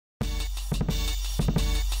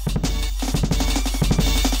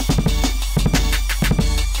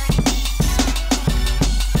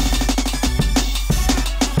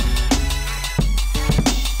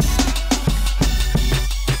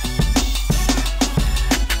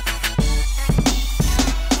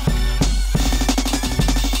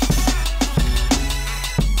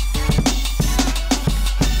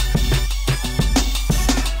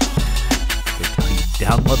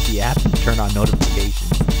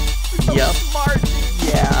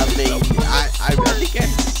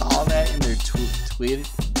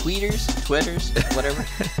Twitters, whatever.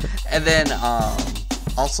 And then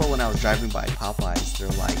also when I was driving by Popeyes, they're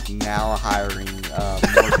like now hiring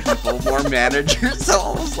more people, more managers. So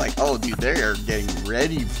I was like, oh, dude, they are getting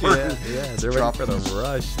ready for they're ready for the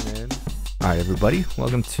rush, man. All right, everybody,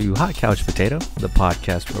 welcome to Hot Couch Potato, the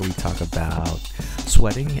podcast where we talk about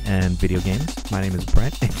sweating and video games. My name is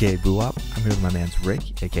Brent, aka Boo-Wop. I'm here with my man's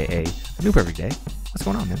Rick, aka A Noob Every Day. What's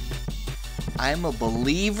going on, man? I'm a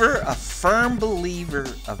firm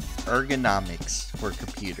believer of ergonomics for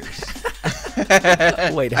computers.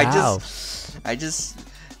 Wait, how?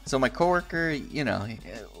 So my coworker, you know,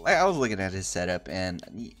 I was looking at his setup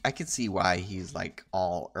and I could see why he's like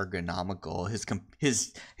all ergonomical.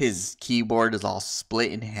 His keyboard is all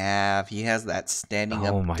split in half. He has that standing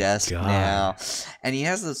up desk now, and he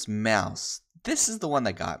has this mouse. This is the one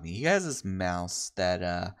that got me. He has this mouse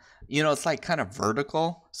that you know, it's like kind of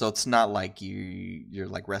vertical, so it's not like you're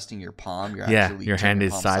like resting your palm. You're actually your hand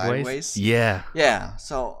is sideways. Yeah.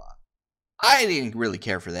 So I didn't really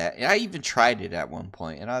care for that. I even tried it at one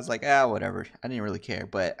point, and I was like, whatever. I didn't really care.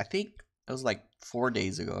 But I think it was like 4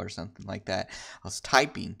 days ago or something like that. I was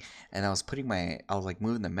typing, and I was like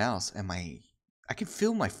moving the mouse, and I could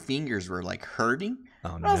feel my fingers were like hurting.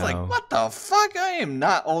 Oh, and I was like, what the fuck? I am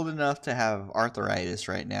not old enough to have arthritis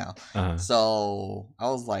right now. So I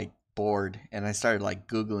was like bored, and I started like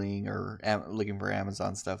Googling or looking for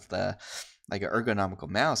Amazon stuff, like an ergonomical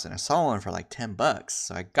mouse, and I saw one for like $10.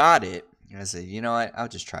 So I got it. And I said, you know what? I'll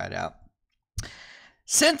just try it out.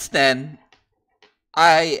 Since then,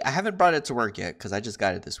 I haven't brought it to work yet because I just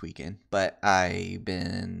got it this weekend. But I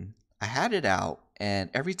had it out, and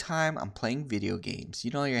every time I'm playing video games,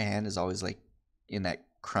 you know, your hand is always like in that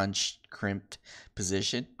crimped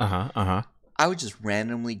position. I would just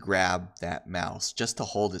randomly grab that mouse just to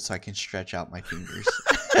hold it so I can stretch out my fingers.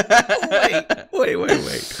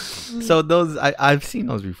 Wait. So those I've seen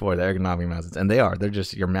those before, the ergonomic mouses, and they're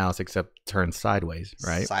just your mouse except turned sideways,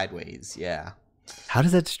 right? Sideways, yeah. How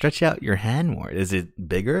does that stretch out your hand more? Is it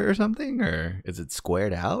bigger or something, or is it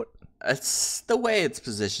squared out? It's the way it's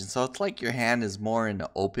positioned. So it's like your hand is more in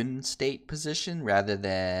the open state position rather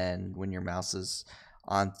than when your mouse is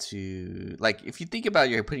onto, like, if you think about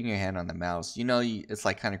you're putting your hand on the mouse, you know, it's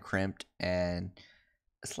like kind of crimped, and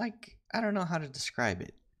it's like, I don't know how to describe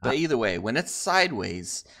it, but either way, when it's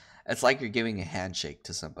sideways, it's like you're giving a handshake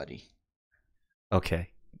to somebody. Okay,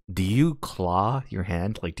 do you claw your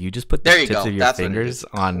hand? Like, do you just put the tips of your fingers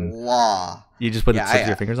on claw? You just put the tips of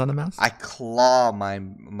your fingers on the mouse? I claw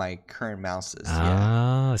my current mouses.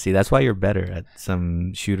 See, that's why you're better at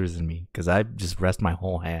some shooters than me, because I just rest my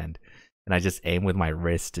whole hand and I just aim with my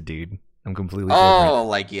wrist, dude. I'm completely different.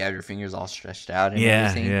 Like you have your fingers all stretched out and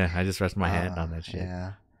everything? Yeah, I just rest my hand on that shit.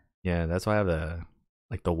 Yeah, that's why I have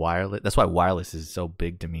the wireless. That's why wireless is so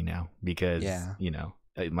big to me now, because you know,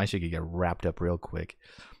 my shit could get wrapped up real quick,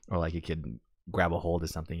 or like it could grab a hold of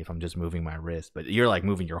something if I'm just moving my wrist. But you're like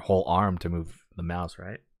moving your whole arm to move the mouse,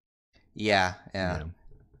 right? Yeah. It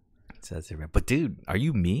says it right. But dude, are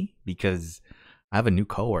you me? Because I have a new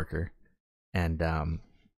coworker, and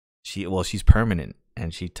she's permanent,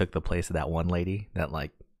 and she took the place of that one lady that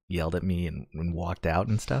like yelled at me and walked out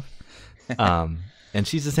and stuff. And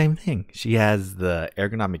she's the same thing. She has the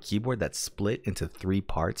ergonomic keyboard that's split into 3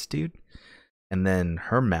 parts, dude. And then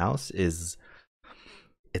her mouse it's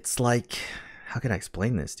like, how can I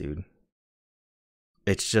explain this, dude?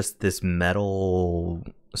 It's just this metal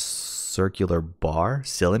circular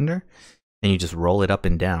cylinder, and you just roll it up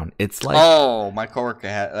and down. It's like, my coworker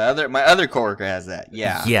my other coworker has that.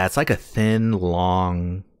 Yeah, it's like a thin,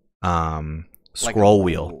 long scroll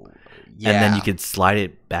wheel. And then you could slide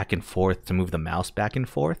it back and forth to move the mouse back and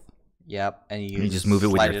forth. Yep, and you just move it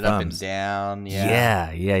with your thumbs. Up and down.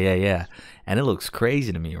 Yeah. And it looks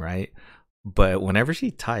crazy to me, right? But whenever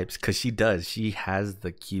she types, because she has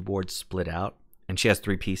the keyboard split out, and she has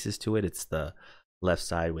 3 pieces to it. It's the left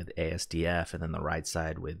side with ASDF, and then the right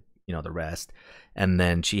side with, you know, the rest. And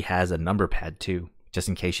then she has a number pad too, just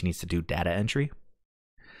in case she needs to do data entry.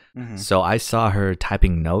 So I saw her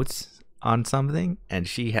typing notes on something, and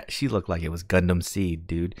she looked like it was Gundam Seed,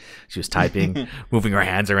 dude. She was typing, moving her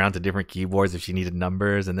hands around to different keyboards if she needed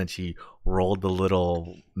numbers, and then she rolled the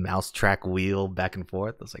little mouse track wheel back and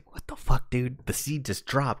forth. I was like, what the fuck, dude? The seed just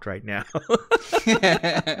dropped right now.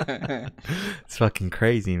 It's fucking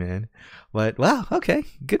crazy, man. But wow, okay,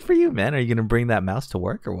 good for you, man. Are you gonna bring that mouse to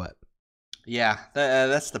work or what? Yeah,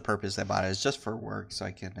 that's the purpose I bought it. It's just for work, so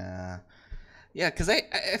I can because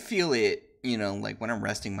I feel it. You know, like when I'm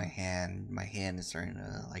resting my hand is starting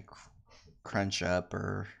to like crunch up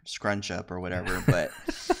or scrunch up or whatever. But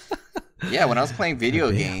yeah, when I was playing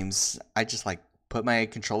video games, I just like put my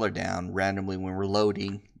controller down randomly when we're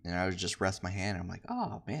loading, and I would just rest my hand. I'm like,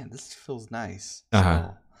 oh man, this feels nice.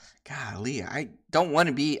 So, golly, I don't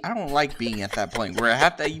like being at that point where I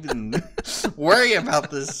have to even worry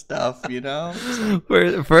about this stuff, you know?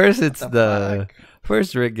 Like, first, it's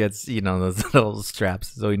First, Rick gets, those little straps,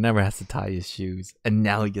 so he never has to tie his shoes. And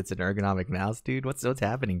now he gets an ergonomic mouse, dude. What's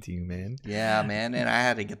happening to you, man? Yeah, man. And I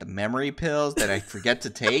had to get the memory pills that I forget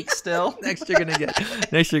to take still. Next, you're gonna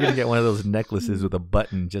get one of those necklaces with a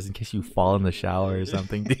button just in case you fall in the shower or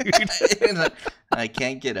something, dude. I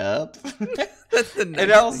can't get up. That's the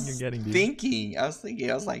next thing you're getting, dude. I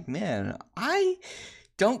was like, man, I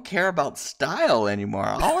don't care about style anymore.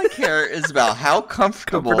 All I care is about how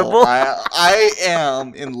comfortable I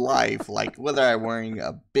am in life. Like whether I'm wearing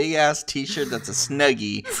a big ass t-shirt that's a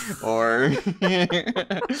Snuggie, or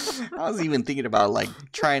I was even thinking about like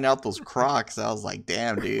trying out those Crocs. I was like,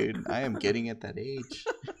 damn, dude, I am getting at that age.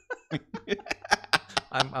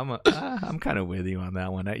 I'm kind of with you on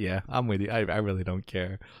that one. Yeah, I'm with you. I really don't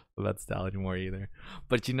care about style anymore either.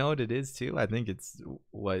 But you know what it is too? I think it's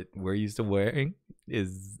what we're used to wearing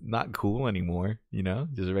is not cool anymore.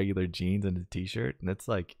 Just regular jeans and a t-shirt, and it's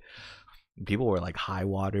like people wear like high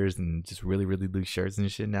waters and just really really loose shirts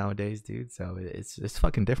and shit nowadays, dude. So it's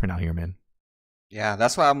fucking different out here, man. Yeah,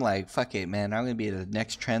 that's why I'm like, fuck it, man. I'm gonna be the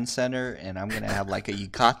next trend center, and I'm gonna have like a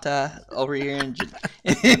yukata over here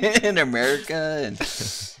in America, and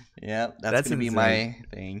yeah, that's gonna be my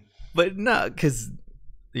thing. But no, because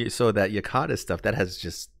so that yukata stuff that has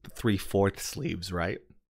just 3/4 sleeves, right?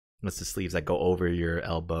 That's the sleeves that go over your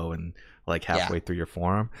elbow and like halfway through your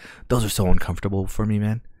forearm. Those are so uncomfortable for me,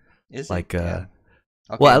 man. Is like, yeah.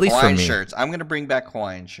 Okay, well, at least Hawaiian for me, shirts. I'm gonna bring back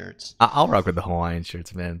Hawaiian shirts. I'll rock with the Hawaiian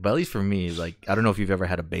shirts, man. But at least for me, like, I don't know if you've ever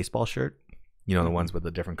had a baseball shirt. The ones with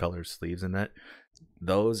the different colored sleeves in that.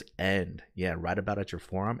 Those end, right about at your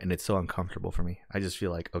forearm, and it's so uncomfortable for me. I just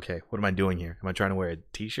feel like, okay, what am I doing here? Am I trying to wear a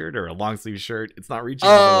t-shirt or a long sleeve shirt? It's not reaching.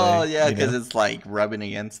 Oh, yeah, because it's like rubbing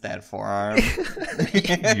against that forearm.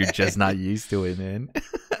 You're just not used to it, man.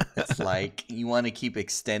 It's like you want to keep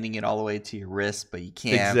extending it all the way to your wrist, but you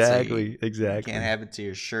can't. Exactly. You can't have it to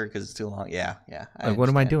your shirt because it's too long. Yeah. Like, what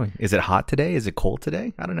am I doing? Is it hot today? Is it cold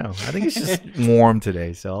today? I don't know. I think it's just warm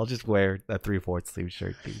today, so I'll just wear a 3/4 sleeve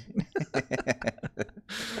shirt, dude.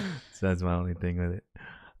 So that's my only thing with it.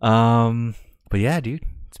 But yeah, dude,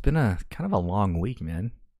 it's been a kind of a long week,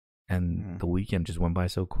 man, and the weekend just went by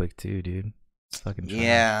so quick too, dude. It's fucking trash.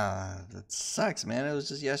 Yeah, that sucks, man. It was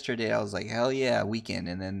just yesterday. I was like, hell yeah, weekend,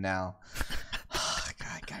 and then now, God,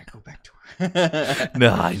 I gotta go back to work.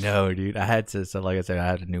 No, I know, dude. I had to. So, like I said, I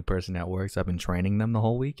had a new person at work, so I've been training them the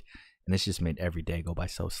whole week, and it's just made every day go by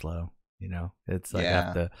so slow. It's like I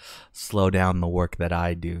have to slow down the work that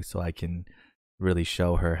I do so I can really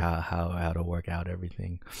show her how to work out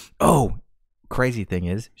everything. Oh, crazy thing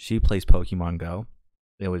is she plays Pokemon Go.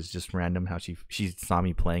 It was just random how she saw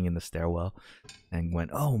me playing in the stairwell and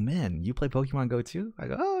went, oh man, you play Pokemon Go too? I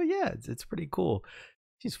go, oh yeah, it's pretty cool.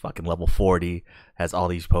 She's fucking level 40, has all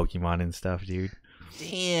these Pokemon and stuff, dude.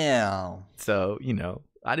 Damn. So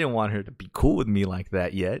I didn't want her to be cool with me like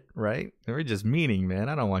that yet, right? We're just meaning, man.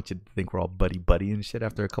 I don't want you to think we're all buddy and shit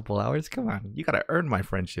after a couple hours. Come on, you gotta earn my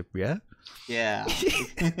friendship, yeah? Yeah.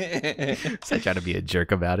 So I try to be a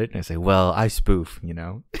jerk about it, and I say, well, I spoof, And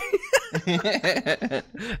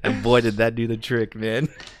boy, did that do the trick, man.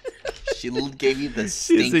 She gave you the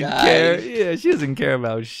stink eye. Care. Yeah, she doesn't care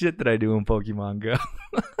about shit that I do in Pokemon Go.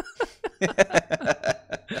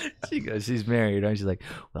 She's married, right? She's like,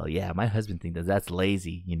 well, yeah, my husband thinks that's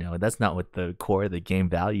lazy. That's not what the core of the game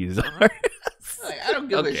values are. Like, I don't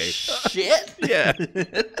give a shit. Yeah.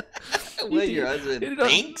 What your husband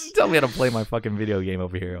thinks? Tell me how to play my fucking video game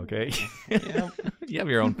over here, okay? Yeah. You have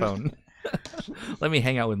your own phone. Let me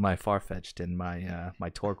hang out with my Farfetch'd and my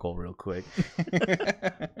Torkoal real quick.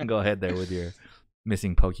 And go ahead there with your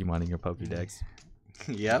missing Pokemon in your Pokédex.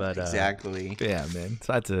 Yep, exactly. Yeah, man.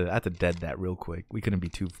 So I had to dead that real quick. We couldn't be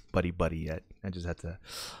too buddy yet. I just had to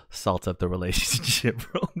salt up the relationship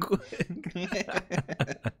real quick.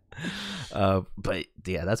 But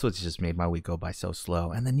yeah, that's what's just made my week go by so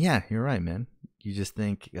slow. And then yeah, you're right, man. You just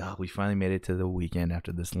think, oh, we finally made it to the weekend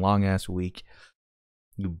after this long ass week.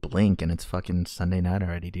 You blink and it's fucking Sunday night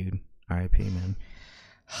already, dude. R.I.P., man.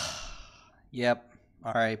 Yep.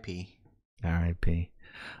 R.I.P. R.I.P.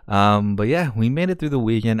 But yeah, we made it through the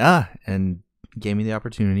weekend. And gave me the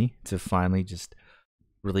opportunity to finally just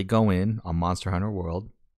really go in on Monster Hunter World.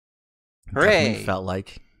 Hooray! Felt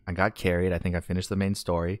like I got carried. I think I finished the main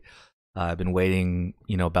story. I've been waiting,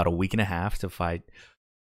 about a week and a half to fight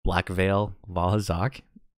Black Veil Valhazak,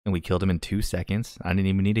 and we killed him in 2 seconds. I didn't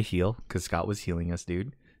even need a heal because Scott was healing us,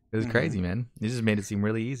 dude. It was crazy, man. You just made it seem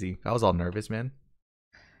really easy. I was all nervous, man.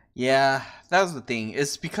 Yeah, that was the thing.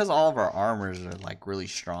 It's because all of our armors are like really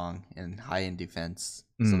strong and high in defense.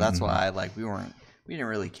 So that's why like we didn't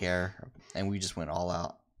really care, and we just went all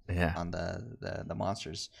out on the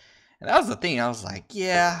monsters. And that was the thing. I was like,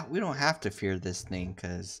 yeah, we don't have to fear this thing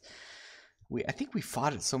because I think we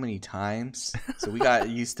fought it so many times, so we got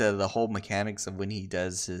used to the whole mechanics of when he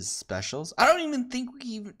does his specials. I don't even think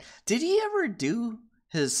did he ever do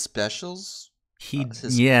his specials.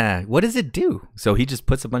 What does it do? So he just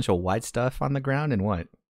puts a bunch of white stuff on the ground and what?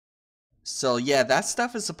 So yeah, that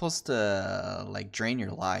stuff is supposed to like drain your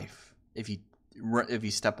life if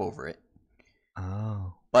you step over it.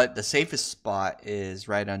 Oh. But the safest spot is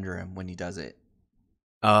right under him when he does it.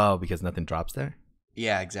 Oh, because nothing drops there?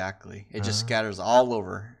 Yeah, exactly. It just scatters all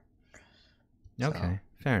over. Okay,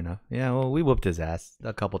 fair enough. Yeah, well, we whooped his ass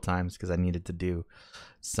a couple times because I needed to do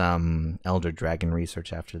some Elder Dragon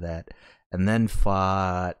research after that. And then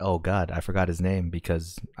fought, oh god, I forgot his name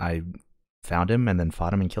because I found him and then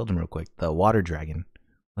fought him and killed him real quick. The Water Dragon.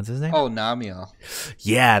 What's his name? Oh, Namiel.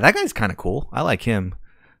 Yeah, that guy's kind of cool. I like him.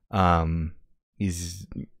 He's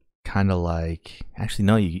kind of like, actually,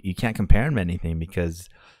 no, you can't compare him to anything because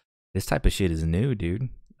this type of shit is new, dude.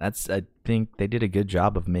 I think they did a good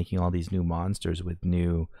job of making all these new monsters with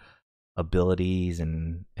new abilities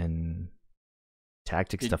and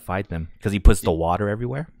tactics to fight them because he puts the water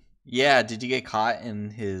everywhere. Yeah, did you get caught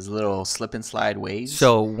in his little slip and slide waves?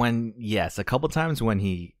 So a couple times when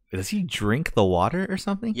does he drink the water or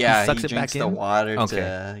something? Yeah, he drinks the water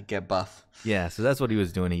to get buff. Yeah, so that's what he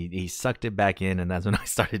was doing. He sucked it back in, and that's when I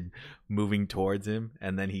started moving towards him,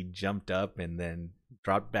 and then he jumped up and then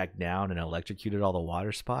dropped back down and electrocuted all the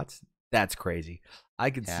water spots. That's crazy.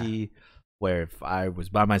 I could see where if I was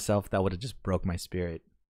by myself, that would have just broke my spirit.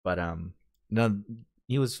 But no,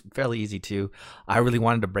 he was fairly easy too. I really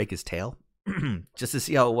wanted to break his tail just to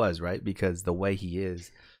see how it was, right? Because the way he is,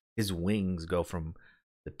 his wings go from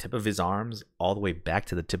the tip of his arms all the way back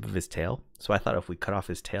to the tip of his tail. So I thought if we cut off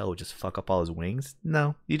his tail, it would just fuck up all his wings.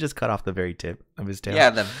 No, you just cut off the very tip of his tail. Yeah,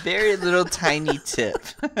 the very little tiny tip.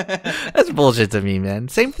 That's bullshit to me, man.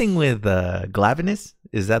 Same thing with Glavenus.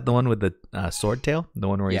 Is that the one with the sword tail? The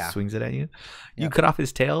one where he swings it at you? You cut off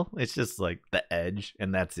his tail, it's just like the edge,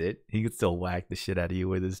 and that's it. He could still whack the shit out of you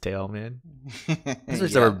with his tail, man.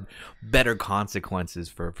 There are better consequences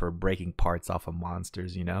for breaking parts off of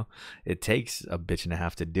monsters, you know? It takes a bitch and a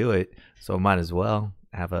half to do it, so it might as well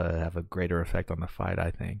have a greater effect on the fight,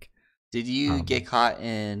 I think. Did you get caught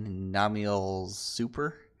in Namiel's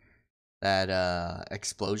super? That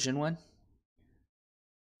explosion one?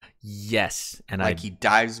 Yes, and he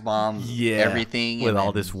dives bomb everything with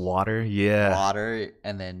all this water,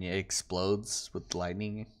 and then it explodes with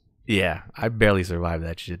lightning. Yeah, I barely survived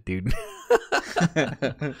that shit, dude.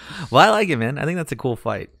 Well, I like it, man. I think that's a cool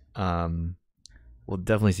fight. We'll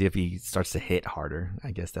definitely see if he starts to hit harder.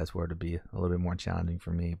 I guess that's where it'll be a little bit more challenging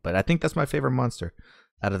for me. But I think that's my favorite monster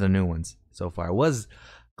out of the new ones so far. It was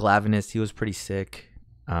Glavenus. He was pretty sick.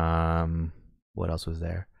 What else was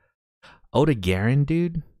there? Oda Garen,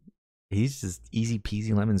 dude. He's just easy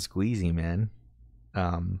peasy lemon squeezy, man.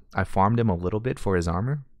 I farmed him a little bit for his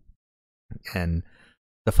armor. And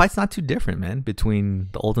the fight's not too different, man, between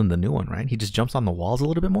the old and the new one, right? He just jumps on the walls a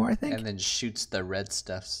little bit more, I think. And then shoots the red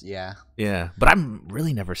stuffs, yeah. Yeah, but I'm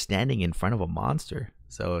really never standing in front of a monster.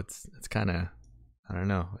 So it's kind of, I don't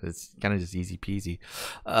know. It's kind of just easy peasy.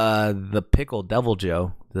 The Pickle Devil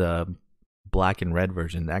Joe, the black and red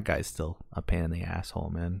version, that guy's still a pain in the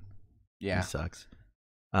asshole, man. Yeah. He sucks.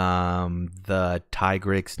 The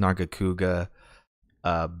Tigrix, Nargacuga,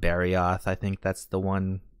 Barioth, I think that's the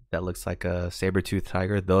one that looks like a saber-toothed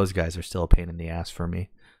tiger. Those guys are still a pain in the ass for me.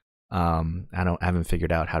 I haven't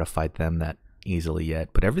figured out how to fight them that easily yet,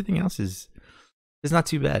 but everything else is not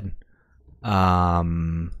too bad.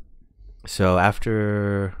 So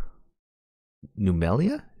after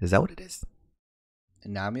Numelia, is that what it is?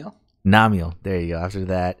 Namiel, there you go. After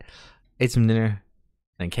that, ate some dinner,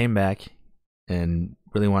 and came back and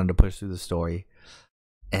really wanted to push through the story.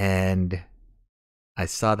 And I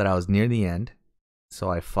saw that I was near the end, so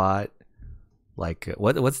I fought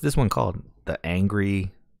what's this one called? The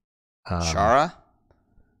Angry Shara?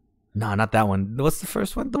 No, not that one. What's the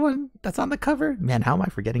first one? The one that's on the cover? Man, how am I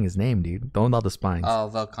forgetting his name, dude? The one with all the spines. Oh,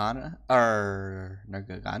 Velkhana or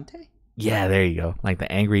Nergigante? Yeah, there you go. Like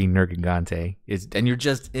the Angry Nergigante. And you're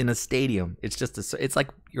just in a stadium. It's like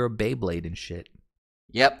you're a Beyblade and shit.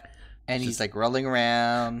 Yep. And he's like rolling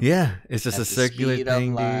around. Yeah, it's just a circular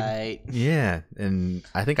thing, dude. Yeah, and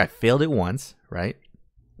I think I failed it once, right?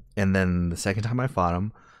 And then the second time I fought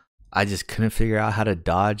him, I just couldn't figure out how to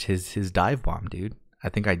dodge his dive bomb, dude. I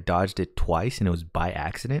think I dodged it twice, and it was by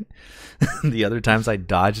accident. The other times I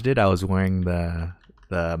dodged it, I was wearing the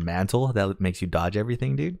mantle that makes you dodge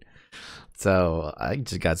everything, dude. So I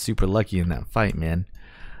just got super lucky in that fight, man.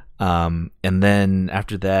 And then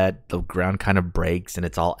after that, the ground kind of breaks, and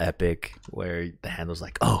it's all epic. Where the handler's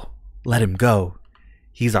like, "Oh, let him go.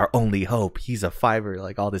 He's our only hope. He's a fiver."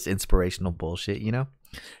 Like all this inspirational bullshit, you know.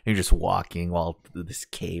 And you're just walking while this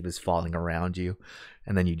cave is falling around you,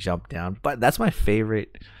 and then you jump down. But that's my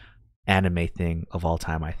favorite anime thing of all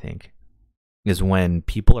time, I think, is when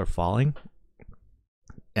people are falling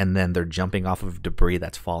and then they're jumping off of debris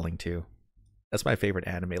that's falling too. That's my favorite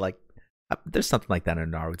anime. Like, there's something like that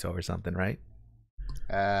in Naruto or something, right?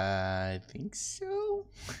 I think so.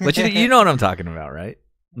 But you know what I'm talking about, right?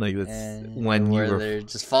 Like, that's when they're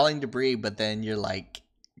just falling debris, but then you're like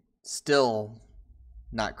still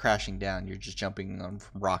not crashing down. You're just jumping on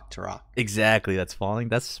from rock to rock. Exactly. That's falling.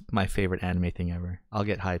 That's my favorite anime thing ever. I'll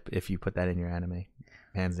get hype if you put that in your anime.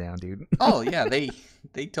 Hands down, dude. Oh yeah, they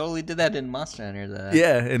totally did that in Monster Hunter.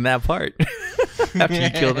 Yeah, in that part. After you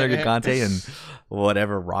kill Nergigante and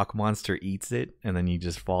whatever rock monster eats it, and then you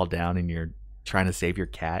just fall down and you're trying to save your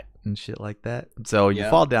cat and shit like that. So you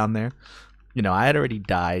fall down there. You know, I had already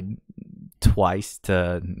died twice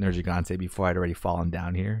to Nergigante before I'd already fallen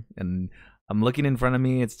down here, and I'm looking in front of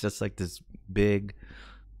me. It's just like this big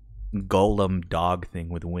golem dog thing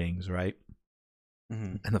with wings, right?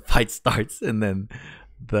 Mm-hmm. And the fight starts, and then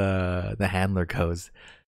the handler goes,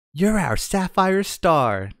 "You're our Sapphire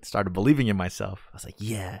Star." Started believing in myself. I was like,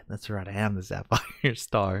 "Yeah, that's right. I am the Sapphire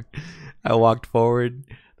Star." I walked forward.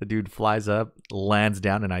 The dude flies up, lands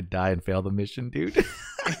down, and I die and fail the mission, dude.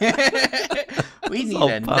 We need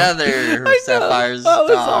another Sapphire Star.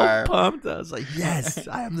 I was all pumped. I was like, "Yes,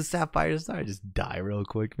 I am the Sapphire Star." I just die real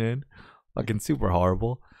quick, man. Fucking super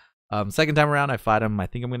horrible. Second time around, I fight him. I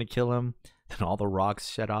think I'm gonna kill him. And all the rocks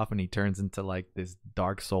shut off, and he turns into like this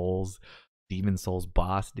Dark Souls, Demon Souls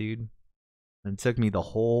boss, dude. And it took me the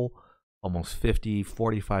whole almost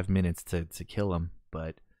 45 minutes to kill him,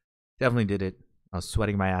 but definitely did it. I was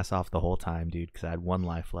sweating my ass off the whole time, dude, because I had one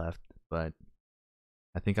life left. But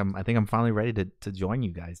I think I'm finally ready to join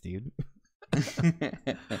you guys, dude.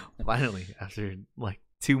 Finally, after like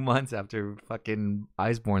 2 months after fucking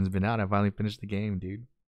Iceborne's been out, I finally finished the game, dude.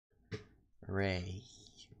 Hooray.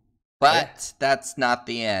 But that's not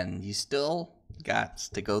the end. You still got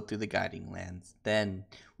to go through the guiding lands. Then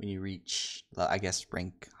when you reach, I guess,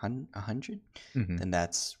 rank 100, then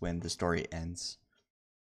that's when the story ends.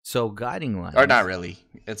 So guiding lands. Or not really.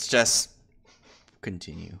 It's just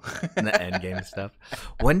continue. The end game stuff.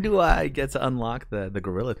 When do I get to unlock the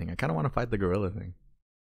gorilla thing? I kind of want to fight the gorilla thing.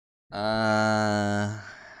 I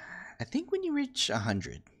think when you reach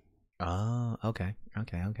 100. Oh, okay.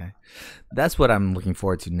 That's what I'm looking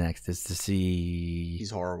forward to next, is to see. He's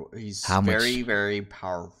horrible. He's very, very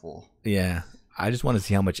powerful. Yeah, I just want to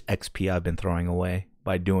see how much XP I've been throwing away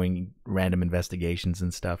by doing random investigations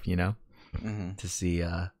and stuff. You know, to see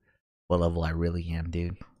what level I really am,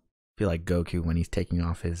 dude. I feel like Goku when he's taking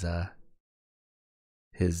off his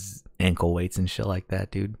ankle weights and shit like that,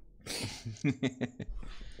 dude.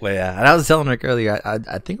 Well, yeah, and I was telling Rick earlier,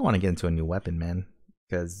 I think I want to get into a new weapon, man.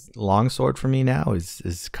 Because longsword for me now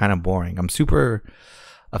is kind of boring. I'm super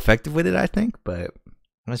effective with it, I think, but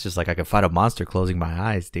it's just like I can fight a monster closing my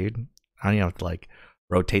eyes, dude. I don't even have to like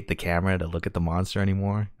rotate the camera to look at the monster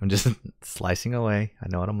anymore. I'm just slicing away. I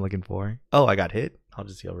know what I'm looking for. Oh, I got hit. I'll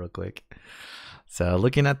just heal real quick. So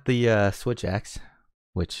looking at the Switch X,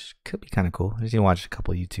 which could be kind of cool. I just need to watch a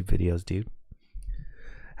couple YouTube videos, dude.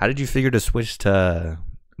 How did you figure to switch to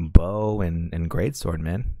bow and greatsword,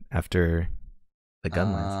 man, after the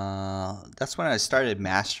gun lance? That's when I started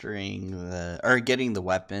mastering getting the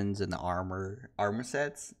weapons and the armor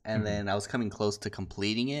sets, and then I was coming close to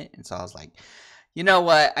completing it, and so I was like, you know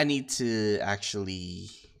what, I need to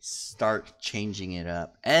actually start changing it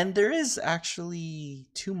up. And there is actually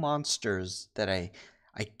 2 monsters that I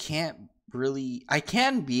can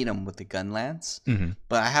beat them with the gun lance,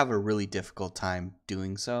 but I have a really difficult time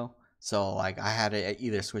doing so. So like I had to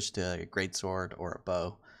either switch to a greatsword or a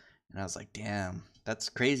bow, and I was like, damn. That's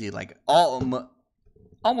crazy. Like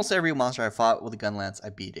almost every monster I fought with a gun lance,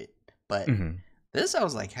 I beat it. But this, I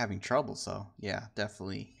was like having trouble. So yeah,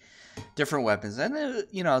 definitely different weapons. And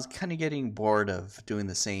then, I was kind of getting bored of doing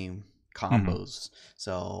the same combos.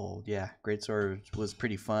 So yeah, greatsword was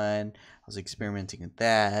pretty fun. I was experimenting with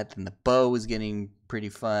that. And the bow was getting pretty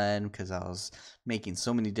fun because I was making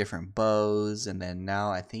so many different bows. And then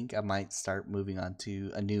now I think I might start moving on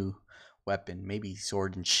to a new weapon, maybe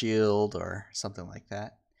sword and shield or something like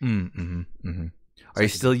that. Are you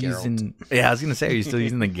still using? Yeah, I was gonna say, are you still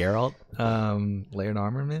using the Geralt layered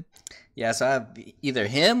armor, man? Yeah, so I have either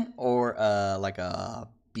him or like a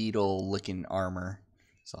beetle looking armor.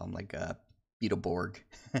 So I'm like a Beetleborg.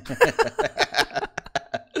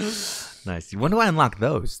 Nice. When do I unlock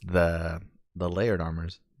those? The layered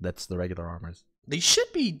armors. That's the regular armors. They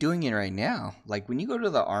should be doing it right now. Like when you go to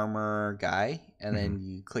the armor guy and then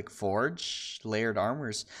you click forge layered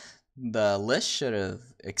armors, the list should have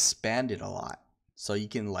expanded a lot. So you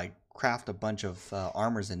can like craft a bunch of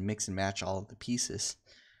armors and mix and match all of the pieces.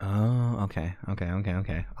 Oh, okay. I'll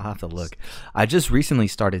have to look. I just recently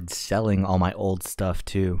started selling all my old stuff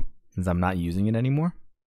too, since I'm not using it anymore.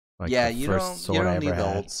 Like yeah, you don't need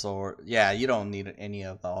the old sword. Yeah, you don't need any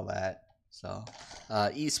of all that. So,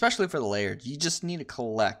 especially for the layered, you just need to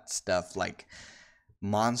collect stuff like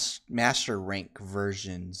master rank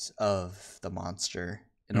versions of the monster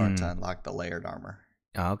in order to unlock the layered armor.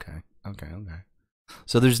 Oh, okay.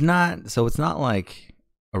 So it's not like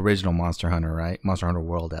original Monster Hunter, right? Monster Hunter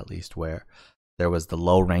World, at least, where there was the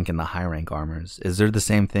low rank and the high rank armors. Is there the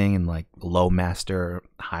same thing in like low master,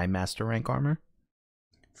 high master rank armor?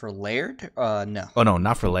 For layered? No. Oh no,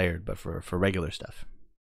 not for layered, but for regular stuff.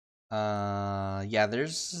 Yeah,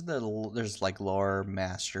 there's like lower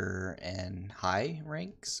master and high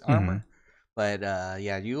ranks armor. But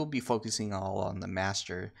yeah, you'll be focusing all on the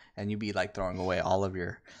master, and you'll be like throwing away all of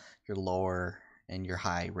your lower and your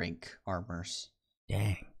high rank armors.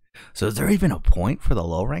 Dang. So is there even a point for the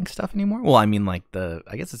low rank stuff anymore? Well, I mean, like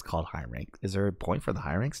I guess it's called high rank. Is there a point for the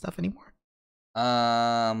high rank stuff anymore?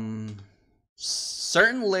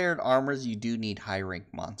 Certain layered armors you do need high rank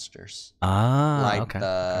monsters. Like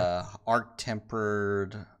the arc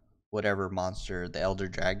tempered whatever monster, the elder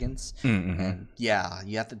dragons. And yeah,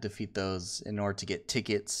 you have to defeat those in order to get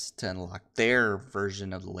tickets to unlock their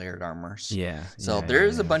version of the layered armers. Yeah. So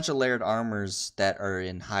there's a bunch of layered armors that are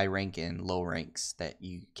in high rank and low ranks that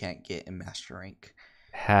you can't get in master rank.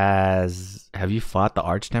 Have you fought the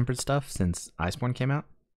arch tempered stuff since Iceborne came out?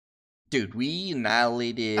 Dude, we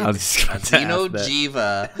annihilated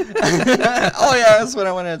Xeno'jiiva. Oh yeah, that's what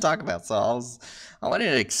I wanted to talk about. So I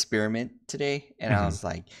wanted to experiment today, and I was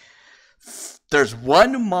like, there's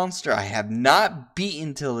one monster I have not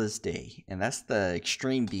beaten till this day, and that's the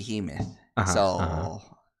extreme behemoth.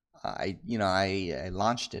 I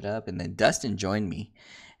launched it up, and then Dustin joined me,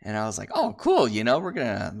 and I was like, oh cool, we're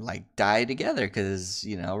gonna like die together because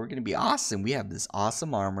we're gonna be awesome. We have this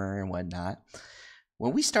awesome armor and whatnot.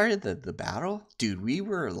 When we started the battle, dude, we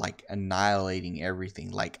were like annihilating everything.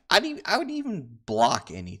 Like I wouldn't even block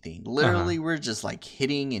anything. Literally, we're just like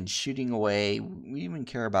hitting and shooting away. We didn't even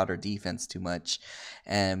care about our defense too much,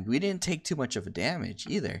 and we didn't take too much of a damage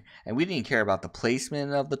either. And we didn't care about the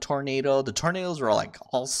placement of the tornado. The tornadoes were like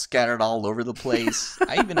all scattered all over the place.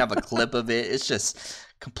 I even have a clip of it. It's just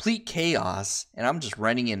complete chaos, and I'm just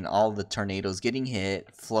running in all the tornadoes, getting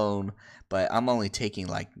hit, flown, but I'm only taking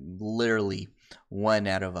like literally 1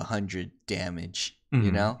 out of 100 damage,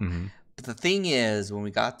 But the thing is, when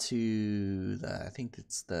we got to I think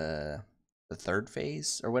it's the third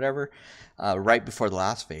phase or whatever, right before the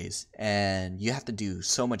last phase, and you have to do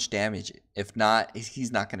so much damage. If not,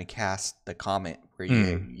 he's not going to cast the comet where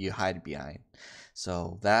you hide behind.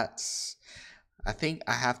 So I think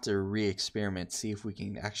I have to re-experiment, see if we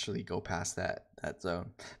can actually go past that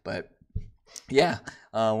zone. But yeah,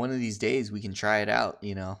 one of these days we can try it out,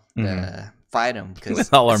 fight him, because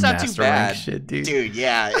it's not too bad. Shit, dude,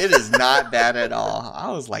 yeah, it is not bad at all.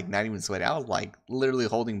 I was like not even sweating. I was like literally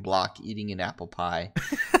holding block, eating an apple pie.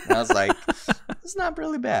 And I was like, it's not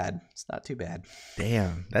really bad. It's not too bad.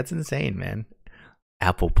 Damn, that's insane, man.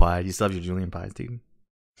 Apple pie. You still have your Julian pies, dude?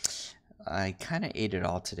 I kind of ate it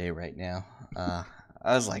all today right now. I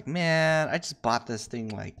was like, man, I just bought this thing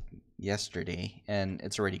like yesterday and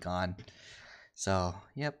it's already gone. So,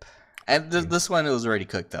 yep. And this one, it was already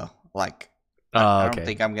cooked though. Like, I don't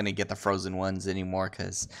think I'm going to get the frozen ones anymore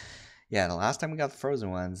because, yeah, the last time we got the frozen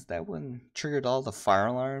ones, that one triggered all the fire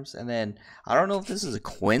alarms. And then, I don't know if this is a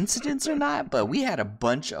coincidence or not, but we had a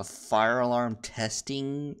bunch of fire alarm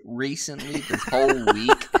testing recently this whole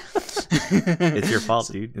week. It's your fault,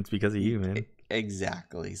 dude. It's because of you, man.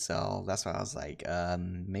 Exactly. So that's why I was like,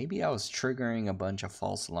 maybe I was triggering a bunch of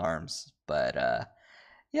false alarms. But,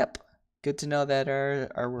 yep. Good to know that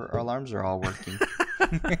our alarms are all working.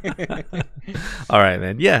 All right,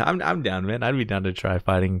 man. Yeah, I'm down, man. I'd be down to try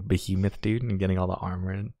fighting Behemoth, dude, and getting all the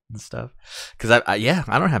armor and stuff. Because I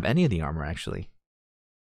don't have any of the armor actually.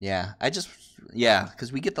 Yeah,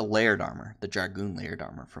 because we get the layered armor, the Dragoon layered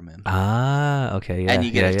armor from him. Ah, okay, yeah. And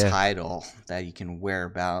you get a title that you can wear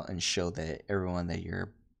about and show that everyone that you're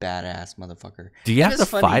a badass motherfucker. Do you have to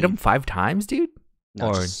fight him 5 times, dude? No,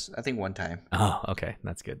 Or just I think one time. oh, okay,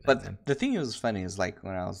 that's good. But the thing that was funny is like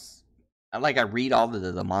when I read all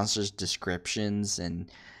the monsters descriptions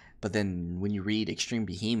but then when you read Extreme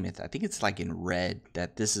Behemoth, I think it's like in red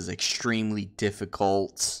that this is extremely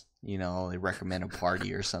difficult. You know, they recommend a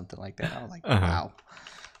party or something like that. I was like, wow,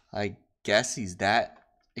 I guess he's that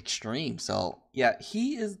extreme. So yeah,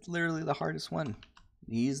 he is literally the hardest one.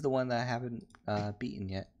 He's the one that I haven't beaten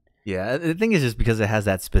yet. Yeah, the thing is just because it has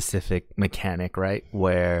that specific mechanic, right?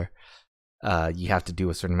 Where you have to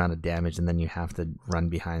do a certain amount of damage and then you have to run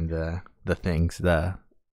behind the things, the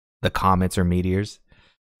comets or meteors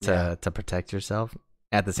to protect yourself.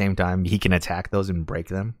 At the same time, he can attack those and break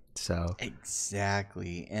them. So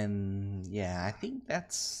exactly. And yeah, I think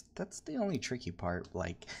that's the only tricky part.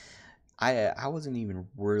 Like I wasn't even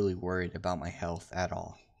really worried about my health at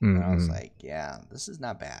all. And I was like, yeah, this is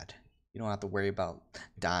not bad. You don't have to worry about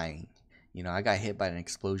dying. You know, I got hit by an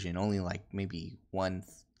explosion. Only like maybe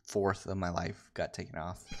 1/4 of my life got taken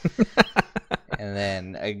off. And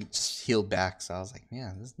then I just healed back. So I was like,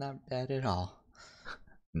 man, this is not bad at all.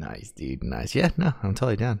 Nice, dude. Nice. Yeah, no, I'm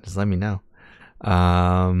totally down. Just let me know.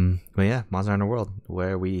 But yeah, Monster Hunter World,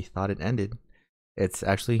 where we thought it ended, it's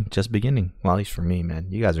actually just beginning. Well, at least for me, man.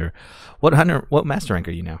 You guys are what master rank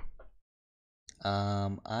are you now?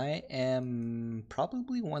 I am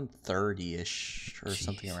probably 130-ish or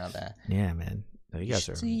something around that. Yeah, man. No, you guys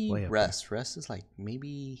are way up. Rest is like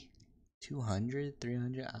maybe 200,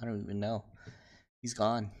 300. I don't even know. He's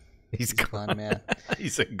gone. He's gone, man.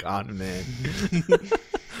 He's a gone man.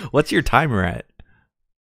 What's your timer at?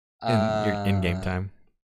 Your in-game time?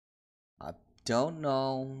 I don't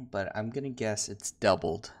know, but I'm gonna guess it's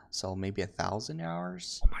doubled. So maybe 1,000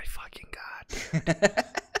 hours. Oh my fucking god!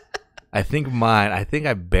 I think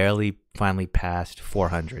I barely finally passed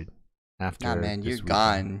 400 after. Nah, man, you're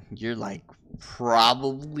gone. You're like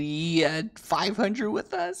probably at 500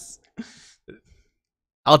 with us.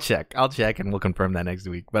 I'll check, and we'll confirm that next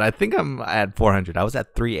week. But I think I'm at 400. I was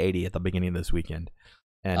at 380 at the beginning of this weekend,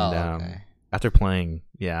 and okay. After playing,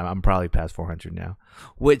 yeah, I'm probably past 400 now,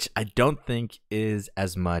 which I don't think is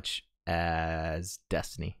as much as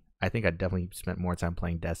Destiny. I think I definitely spent more time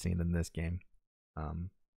playing Destiny than this game.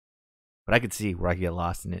 But I could see where I could get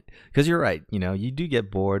lost in it. Because you're right, you know, you do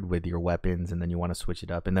get bored with your weapons and then you want to switch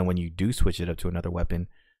it up. And then when you do switch it up to another weapon,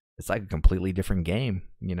 it's like a completely different game,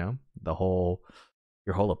 you know? Your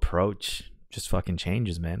whole approach just fucking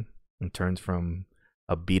changes, man. It turns from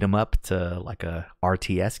a beat 'em up to like a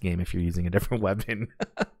RTS game if you're using a different weapon.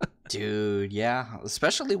 Dude, yeah.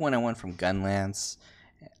 Especially when I went from Gunlance.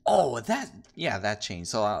 Oh, that changed.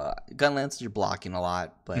 So Gunlance, you're blocking a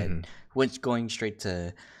lot, but going straight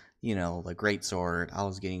to, you know, the Greatsword, I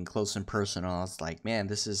was getting close and personal. I was like, man,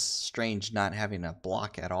 this is strange not having a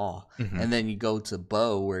block at all. And then you go to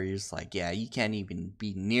bow where you're just like, yeah, you can't even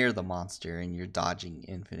be near the monster and you're dodging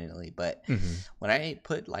infinitely. But when I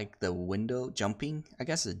put like the window jumping, I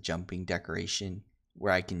guess a jumping decoration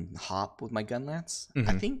where I can hop with my Gunlance,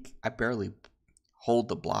 I think I barely hold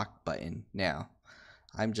the block button now.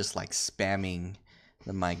 I'm just like spamming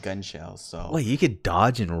my gun shells. So wait, you could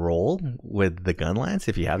dodge and roll with the Gunlance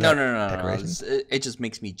if you have that decoration? No. It just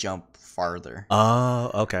makes me jump farther. Oh,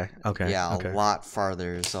 okay. Yeah, a lot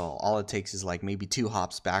farther. So all it takes is like maybe 2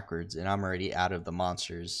 hops backwards, and I'm already out of the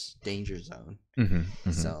monster's danger zone.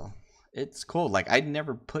 So it's cool. Like I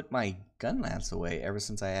never put my Gunlance away ever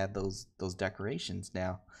since I had those decorations.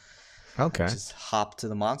 Now, okay, I just hop to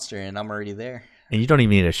the monster, and I'm already there. And you don't even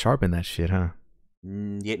need to sharpen that shit, huh?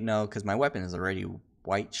 No, because my weapon is already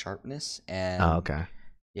white sharpness, and okay,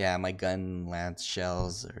 yeah, my Gunlance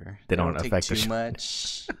shells they don't affect too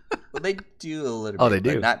much. Well, they do a little bit. Oh, they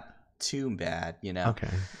do, but not too bad, you know.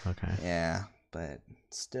 Okay. Yeah, but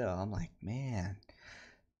still, I'm like, man,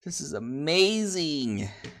 this is amazing.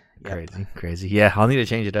 Crazy. Yeah, I'll need to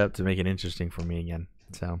change it up to make it interesting for me again.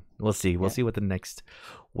 So we'll see. We'll see what the next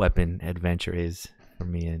weapon adventure is for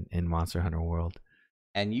me in Monster Hunter World.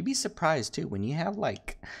 And you'd be surprised too when you have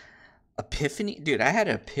like epiphany. Dude, I had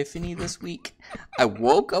an epiphany this week. I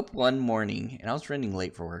woke up one morning and I was running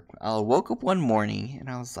late for work. I woke up one morning and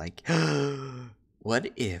I was like, what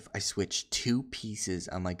if I switched 2 pieces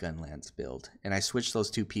on my Gunlance build? And I switched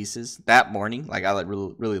those 2 pieces that morning. Like I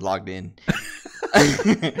really logged in.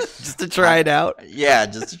 Just to try it out. Yeah,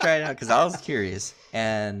 just to try it out because I was curious.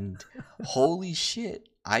 And holy shit,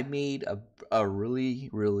 I made a really,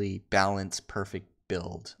 really balanced, perfect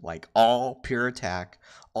build. Like all pure attack,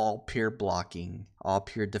 all pure blocking, all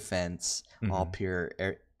pure defense, all pure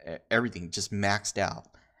everything just maxed out.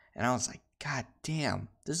 And I was like, god damn,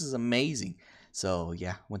 this is amazing. So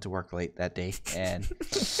yeah, went to work late that day, and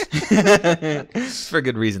it's for a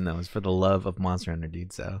good reason though. It's for the love of Monster Hunter,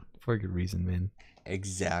 dude. So for a good reason, man.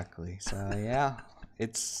 exactly. So yeah,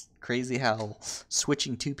 it's crazy how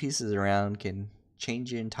switching two pieces around can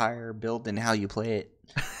change your entire build and how you play it.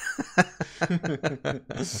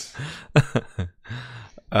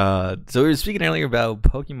 So we were speaking earlier about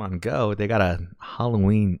Pokemon Go. They got a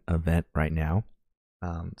Halloween event right now.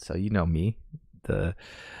 So you know me, the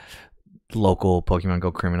local Pokemon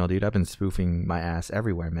Go criminal, dude. I've been spoofing my ass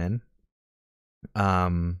everywhere, man.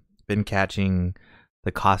 Been catching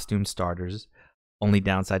the costume starters. Only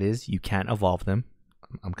downside is you can't evolve them.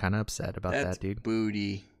 I'm kind of upset about That's that, dude.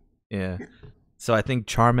 Booty. Yeah. So I think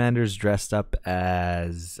Charmander's dressed up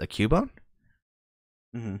as a Cubone.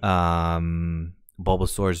 Mm-hmm.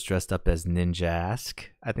 Bulbasaur's dressed up as Ninjask.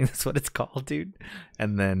 I think that's what it's called, dude.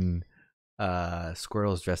 And then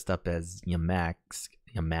Squirrel's dressed up as Yamask.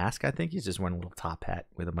 Yamask, I think. He's just wearing a little top hat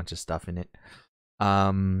with a bunch of stuff in it.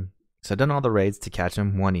 So I've done all the raids to catch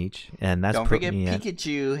them, one each, and that's Don't put forget me at...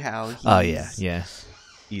 Pikachu. How he's... Oh yeah.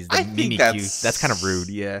 He's the Mimikyu. That's kind of rude,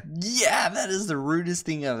 yeah. Yeah, that is the rudest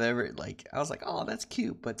thing I've ever, like, I was like, oh, that's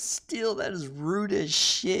cute, but still, that is rude as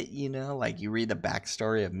shit, you know? Like, you read the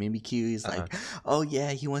backstory of Mimikyu, he's like, oh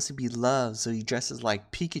yeah, he wants to be loved, so he dresses like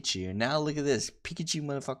Pikachu. And now look at this, Pikachu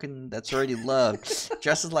motherfucking, that's already loved,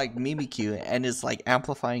 dresses like Mimikyu, and it's like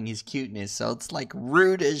amplifying his cuteness, so it's like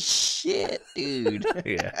rude as shit, dude.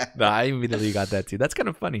 Yeah, no, I immediately got that too. That's kind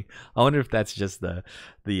of funny. I wonder if that's just the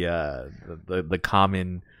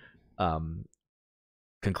common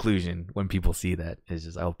conclusion when people see that. It's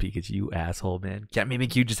just, oh, Pikachu, you asshole, man. Can't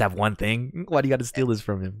Mimikyu just have one thing? Why do you got to steal this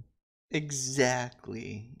from him?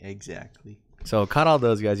 Exactly. So caught all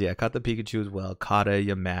those guys. Yeah, caught the Pikachu as well. Caught a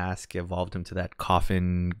Yamask, evolved him to that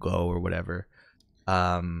Coffin Go or whatever.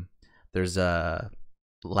 There's a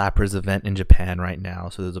Lapras event in Japan right now,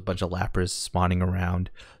 so there's a bunch of Lapras spawning around.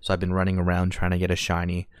 So I've been running around trying to get a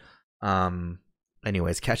shiny.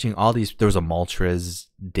 Anyways, catching all these. There was a Moltres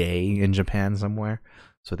day in Japan somewhere,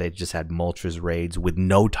 so they just had Moltres raids with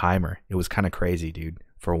no timer. It was kind of crazy, dude.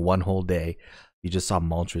 For one whole day, you just saw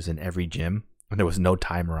Moltres in every gym, and there was no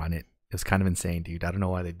timer on it. It was kind of insane, dude. I don't know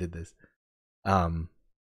why they did this.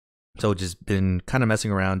 So just been kind of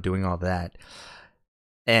messing around, doing all that,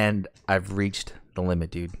 and I've reached the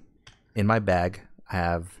limit, dude. In my bag, I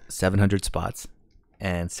have 700 spots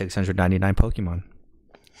and 699 Pokemon.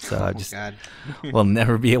 So I just will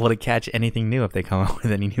never be able to catch anything new if they come out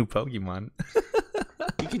with any new Pokemon.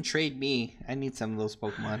 You can trade me. I need some of those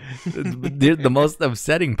Pokemon. The most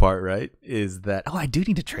upsetting part, right, is that, I do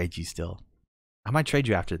need to trade you still. I might trade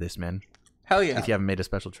you after this, man. Hell yeah. If you haven't made a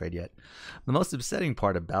special trade yet. The most upsetting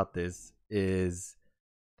part about this is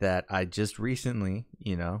that I just recently,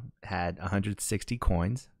 had 160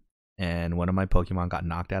 coins, and one of my Pokemon got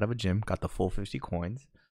knocked out of a gym, got the full 50 coins.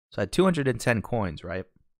 So I had 210 coins, right?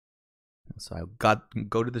 So I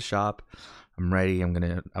go to the shop. I'm ready.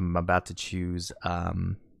 I'm about to choose,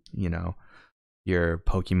 your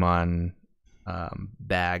Pokemon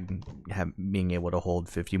bag, being able to hold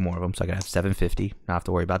 50 more of them. So I can have 750. Not have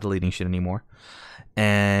to worry about deleting shit anymore.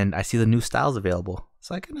 And I see the new styles available.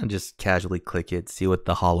 So I can just casually click it, see what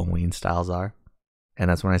the Halloween styles are. And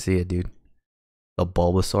that's when I see it, dude. The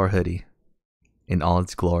Bulbasaur hoodie in all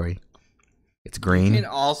its glory. It's green. You can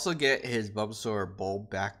also get his Bulbasaur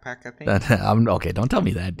Bulb backpack, I think. Okay, don't tell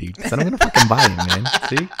me that, dude. Because I'm going to fucking buy it, man.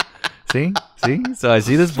 See? So I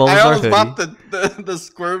see this Bulbasaur hoodie. I almost bought the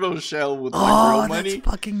Squirtle shell with real money. That's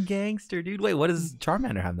fucking gangster, dude. Wait, what does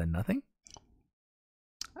Charmander have then? Nothing?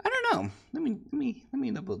 I don't know. Let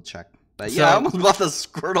me double check. But yeah, I almost bought the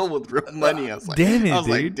Squirtle with real money. I was like, damn it,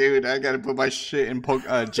 like, dude, I gotta put my shit in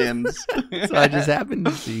gyms. So I just happened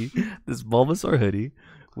to see this Bulbasaur hoodie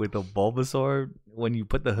with a Bulbasaur. When you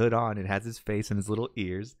put the hood on, it has his face and his little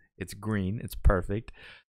ears. It's green. It's perfect.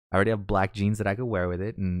 I already have black jeans that I could wear with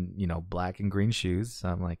it, and black and green shoes. So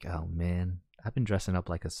I'm like, oh man, I've been dressing up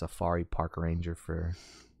like a safari park ranger for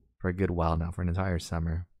a good while now, for an entire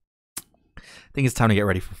summer. I think it's time to get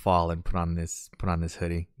ready for fall and put on this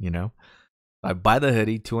hoodie. I buy the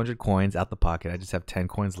hoodie, 200 coins out the pocket. I just have 10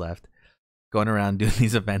 coins left. Going around doing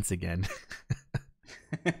these events again.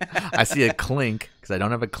 I see a Clink because I don't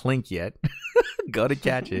have a Clink yet. Go to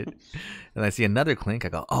catch it, and I see another Clink. I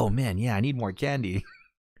go, oh man, yeah, I need more candy.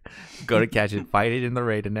 Go to catch it, fight it in the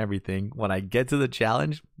raid and everything. When I get to the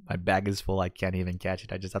challenge, my bag is full. I can't even catch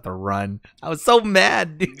it. I just have to run. I was so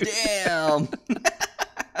mad, dude. Damn.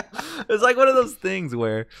 It's like one of those things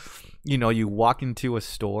where, you walk into a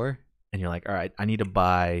store and you're like, all right, I need to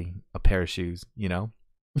buy a pair of shoes, and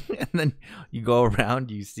then you go around,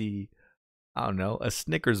 you see I don't know, a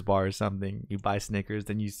Snickers bar or something. You buy Snickers,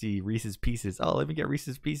 then you see Reese's Pieces. Oh, let me get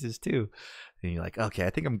Reese's Pieces too. And you're like, okay, I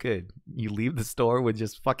think I'm good. You leave the store with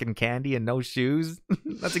just fucking candy and no shoes.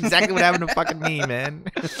 That's exactly what happened to fucking me, man.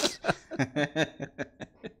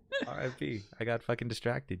 R.I.P. I got fucking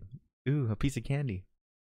distracted. Ooh, a piece of candy.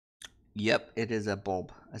 Yep, it is a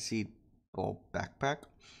seed bulb backpack.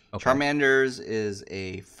 Okay. Charmander's is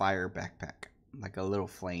a fire backpack, like a little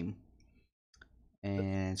flame.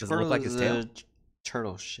 And does it look like his tail?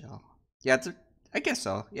 Turtle shell. Yeah, I guess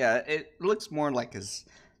so. Yeah, it looks more like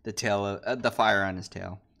the tail of the fire on his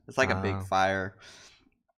tail. It's like a big fire.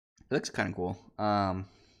 It looks kind of cool.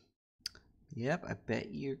 Yep, I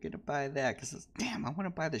bet you're gonna buy that because damn, I want to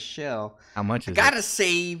buy the shell. How much is it? I gotta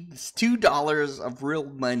save $2 of real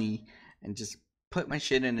money and just put my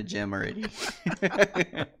shit in a gym already.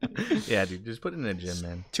 Yeah, dude, just put it in a gym,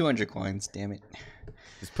 man. 200 coins, damn it.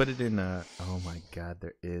 Just put it in oh my god,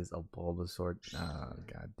 there is a Bulbasaur. Oh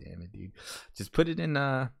god damn it, dude. Just put it in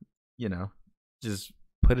just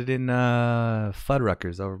put it in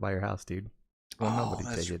Fuddruckers over by your house, dude. Well,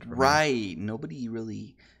 nobody take it from right. Me. Nobody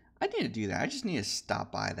really. I need to do that. I just need to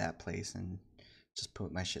stop by that place and just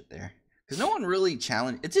put my shit there. Because no one really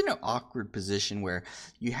challenged. It's in an awkward position where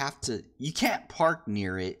you can't park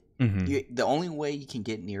near it. Mm-hmm. The only way you can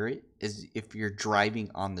get near it is if you're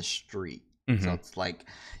driving on the street. Mm-hmm. So it's like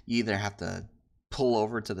you either have to pull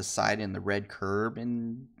over to the side in the red curb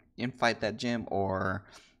and fight that gym, or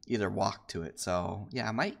either walk to it. So yeah,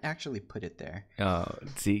 I might actually put it there. Oh,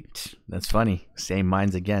 see, that's funny. Same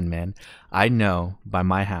minds again, man. I know by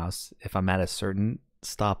my house, if I'm at a certain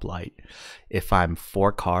stoplight, if I'm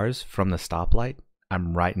 4 cars from the stoplight,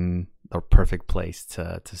 I'm right in the perfect place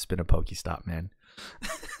to spin a Pokestop, man.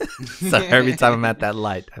 So every time I'm at that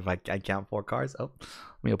light, if I count 4 cars, let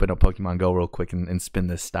me open up Pokemon Go real quick and spin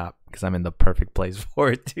this stop because I'm in the perfect place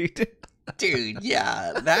for it, dude. Dude,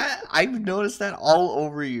 yeah, that I've noticed that all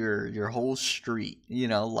over your whole street. You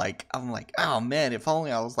know, like I'm like, oh man, if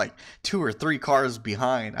only I was like 2 or 3 cars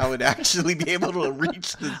behind, I would actually be able to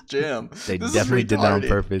reach this gym. They definitely did that on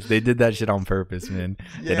purpose. They did that shit on purpose, man.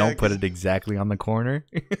 Yeah, they don't put it exactly on the corner.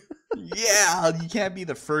 Yeah, you can't be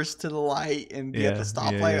the first to the light and be at the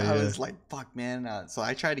stoplight. Yeah. I was like, fuck, man. So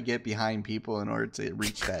I try to get behind people in order to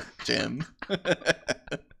reach that gym.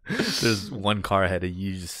 There's 1 car ahead of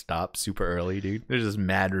you. Just stop super early, dude. There's this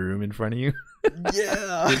mad room in front of you.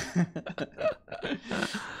 Yeah.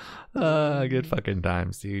 Good fucking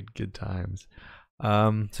times, dude. Good times.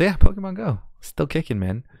 So yeah, Pokemon Go still kicking,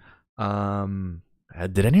 man.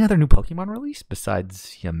 Did any other new Pokemon release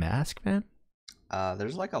besides Yamask, man?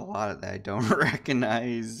 There's like a lot that I don't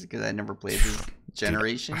recognize because I never played this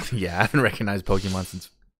generation. Dude, yeah, I haven't recognized Pokemon since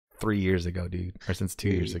 3 years ago, dude, or since 2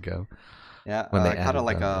 years ago. Yeah, I caught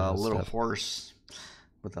like a little horse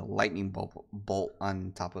with a lightning bolt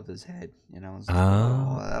on top of his head. You know, like,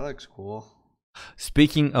 oh, that looks cool.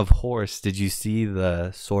 Speaking of horse, did you see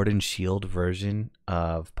the Sword and Shield version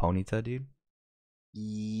of Ponyta, dude?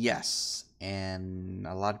 Yes, and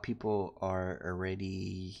a lot of people are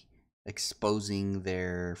already exposing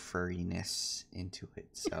their furriness into it.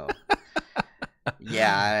 So,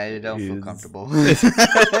 yeah, I don't feel comfortable.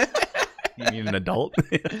 You need an adult?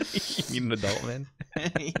 You need an adult, man?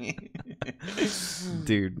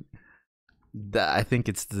 Dude, I think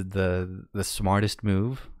it's the smartest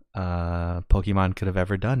move Pokemon could have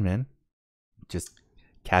ever done, man. Just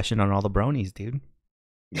cash in on all the bronies, dude.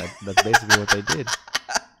 That's basically what they did.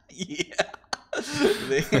 Yeah.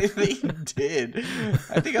 They did.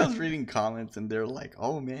 I think I was reading comments and they're like,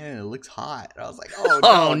 "Oh man, it looks hot." And I was like,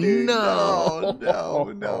 "Oh no, dude, no.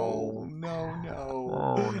 Oh, no.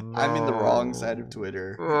 I'm in the wrong side of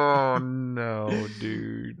Twitter." Oh no,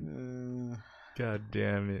 dude. God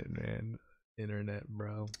damn it, man. Internet,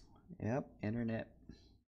 bro. Yep, internet.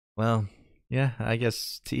 Well, yeah, I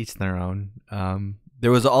guess to each their own.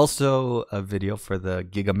 There was also a video for the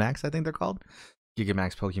Gigamax, I think they're called.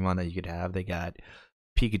 Gigamax Pokemon that you could have. They got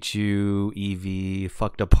Pikachu, Eevee.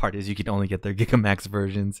 Fucked up part is you can only get their Gigamax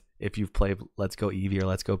versions if you've played Let's Go Eevee or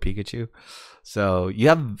Let's Go Pikachu. So you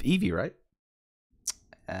have Eevee, right?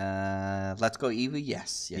 Let's Go Eevee,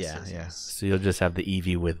 yes. Yes. So you'll just have the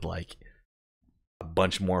Eevee with like a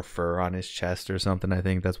bunch more fur on his chest or something. I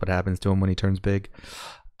think that's what happens to him when he turns big.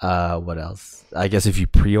 What else? I guess if you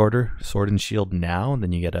pre-order Sword and Shield now,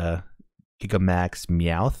 then you get a Gigamax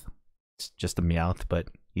Meowth. It's just a Meowth, but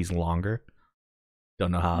he's longer.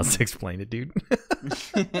 Don't know how else to explain it, dude.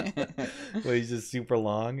 But he's just super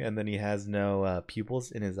long, and then he has no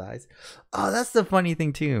pupils in his eyes. Oh, that's the funny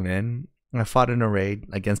thing too, man. I fought in a raid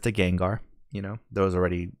against a Gengar. You know, there was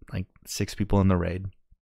already like 6 people in the raid,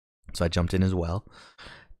 so I jumped in as well.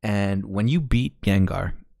 And when you beat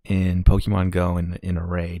Gengar in Pokemon Go in a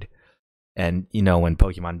raid, and you know when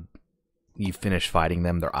Pokemon you finish fighting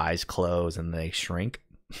them, their eyes close and they shrink.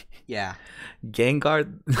 Yeah. Gengar,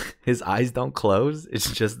 his eyes don't close.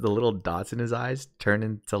 It's just the little dots in his eyes turn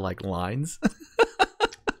into like lines.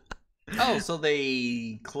 Oh, so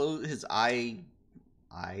they close his irises?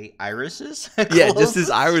 Yeah, just his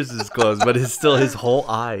iris is closed, but his whole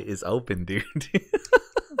eye is open, dude.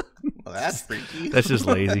 Well, that's freaky. That's just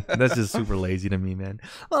lazy. That's just super lazy to me, man.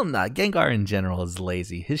 Well, nah, Gengar in general is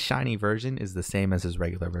lazy. His shiny version is the same as his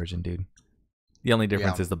regular version, dude. The only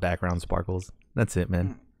difference is the background sparkles. That's it,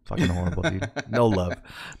 man. Fucking horrible, dude. No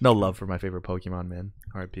love for my favorite Pokemon, man.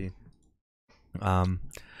 RIP.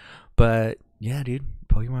 But yeah, dude,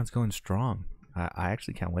 Pokemon's going strong. I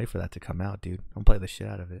actually can't wait for that to come out, dude. I'm play the shit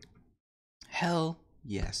out of it. Hell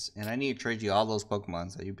yes, and I need to trade you all those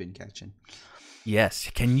Pokemons that you've been catching. Yes.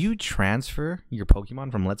 Can you transfer your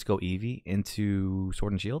Pokemon from Let's Go Eevee into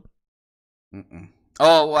Sword and Shield? Oh,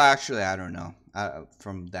 well, actually, I don't know.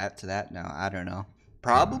 From that to that, no, I don't know.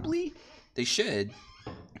 Probably they should,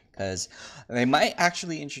 because they might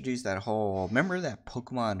actually introduce that whole. Remember that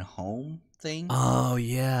Pokemon Home thing? Oh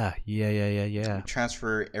yeah. You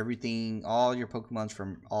transfer everything, all your Pokemons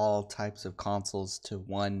from all types of consoles to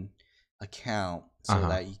one account, so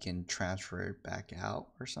that you can transfer it back out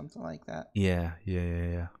or something like that. Yeah.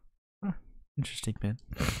 Huh. Interesting, man.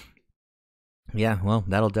 Yeah, well,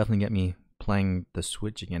 that'll definitely get me playing the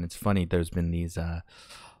Switch again. It's funny, there's been these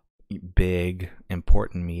big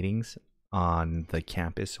important meetings on the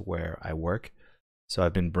campus where I work, so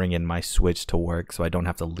I've been bringing my Switch to work so I don't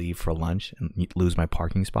have to leave for lunch and lose my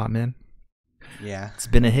parking spot, man. Yeah, it's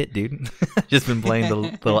been a hit, dude. Just been playing the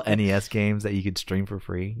little NES games that you could stream for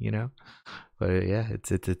free, you know. But yeah,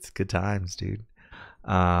 it's good times, dude.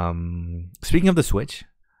 Speaking of the Switch,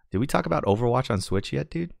 did we talk about Overwatch on Switch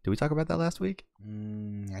yet, dude? Did we talk about that last week?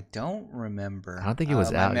 I don't remember. I don't think it was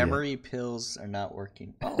out yet. My memory pills are not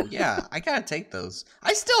working. Oh yeah, I gotta take those.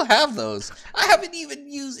 I still have those. I haven't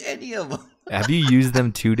even used any of them. Have you used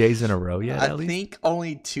them 2 days in a row yet? I think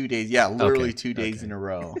only 2 days. Yeah, literally 2 days in a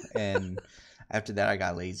row. And after that, I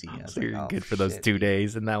got lazy. I was so you're good for those 2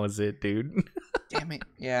 days, and that was it, dude. Damn it.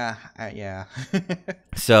 Yeah. Yeah.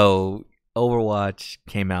 So Overwatch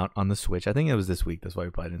came out on the Switch. I think it was this week. That's why we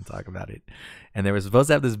probably didn't talk about it. And they were supposed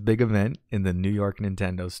to have this big event in the New York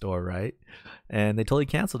Nintendo store, right? And they totally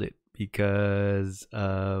canceled it because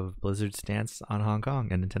of Blizzard's stance on Hong Kong.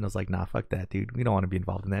 And Nintendo's like, nah, fuck that, dude. We don't want to be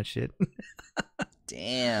involved in that shit.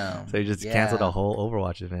 Damn. So they just canceled a whole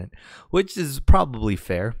Overwatch event, which is probably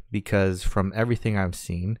fair because from everything I've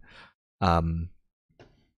seen, the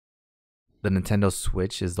Nintendo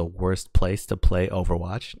Switch is the worst place to play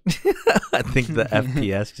Overwatch. I think the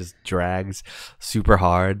FPS just drags super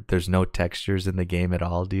hard. There's no textures in the game at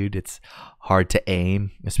all, dude. It's hard to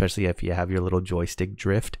aim, especially if you have your little joystick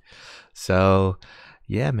drift. So,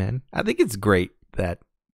 yeah, man. I think it's great that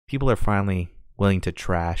people are finally willing to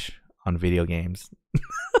trash on video games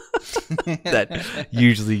that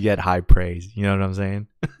usually get high praise. You know what I'm saying?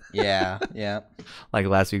 Yeah. Like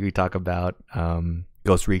last week we talked about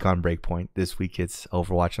Ghost Recon Breakpoint. This week it's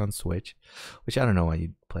Overwatch on Switch, which I don't know why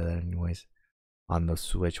you'd play that anyways on the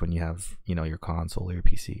Switch when you have, you know, your console or your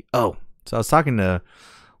PC. Oh, so I was talking to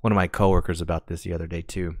one of my coworkers about this the other day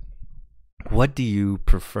too. What do you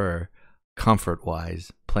prefer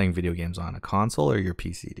comfort-wise playing video games on, a console or your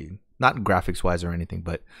PC, dude? Not graphics-wise or anything,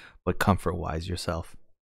 but comfort-wise yourself.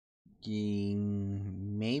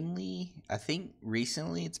 Mainly, I think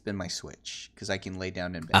recently it's been my Switch because I can lay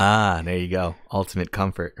down in bed. Ah, there you go. Ultimate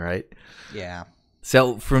comfort, right? Yeah.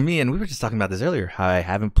 So for me, and we were just talking about this earlier, how I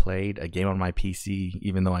haven't played a game on my PC,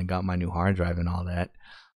 even though I got my new hard drive and all that.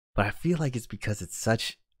 But I feel like it's because it's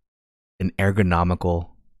such an ergonomical,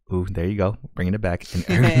 ooh, there you go, bringing it back, an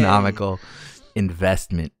ergonomical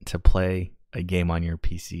investment to play a game on your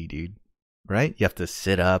PC, dude. Right? You have to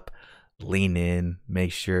sit up, lean in,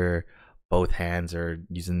 make sure both hands are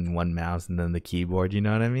using one mouse and then the keyboard, you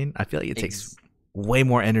know what I mean? I feel like it takes way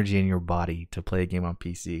more energy in your body to play a game on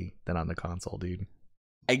PC than on the console, dude.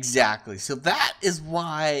 Exactly. So that is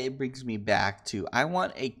why it brings me back to I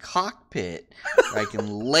want a cockpit where I can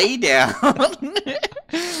lay down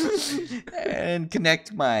and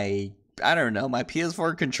connect my, I don't know, my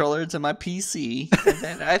PS4 controller to my PC. And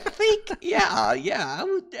then I think, I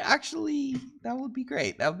would actually, that would be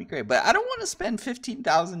great. That would be great. But I don't want to spend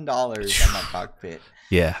 $15,000 on my cockpit.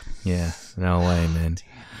 Yeah. No way, man.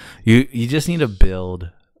 You just need to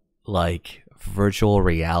build like virtual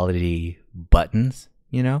reality buttons,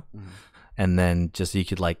 you know? And then just so you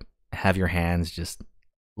could like have your hands just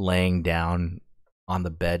laying down on the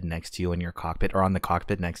bed next to you in your cockpit, or on the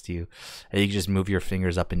cockpit next to you, and you can just move your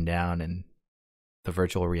fingers up and down, and the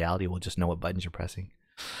virtual reality will just know what buttons you're pressing.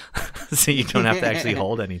 So you don't have to actually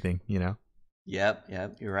hold anything, you know? Yep,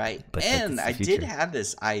 you're right. But And I did have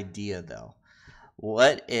this idea though.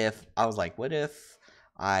 What if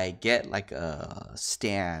I get like a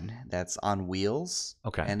stand that's on wheels,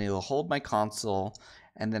 Okay. and it'll hold my console,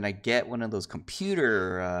 and then I get one of those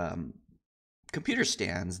computer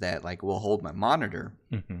stands that like will hold my monitor.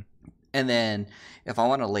 Mm-hmm. And then if I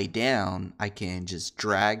want to lay down, I can just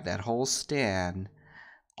drag that whole stand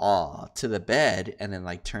to the bed, and then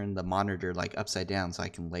like turn the monitor like upside down so I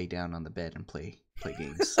can lay down on the bed and play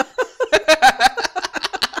games.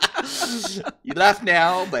 You laugh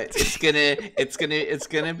now, but it's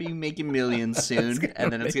gonna be making millions soon,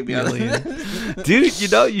 and then it's gonna be millions. Dude, you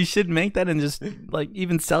know, you should make that and just like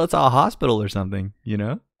even sell it to a hospital or something, you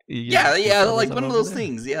know? Yeah, like one of those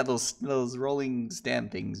things. Yeah, those rolling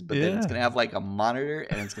stand things. But then it's gonna have like a monitor,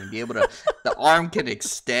 and it's gonna be able to. The arm can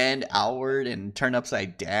extend outward and turn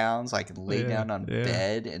upside down, so I can lay down on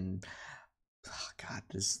bed. And oh god,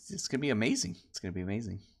 this is gonna be amazing. It's gonna be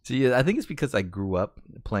amazing. See, I think it's because I grew up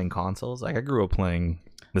playing consoles. Like I grew up playing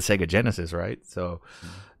the Sega Genesis, right? So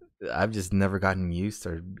I've just never gotten used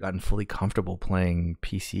or gotten fully comfortable playing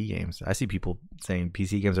PC games. I see people saying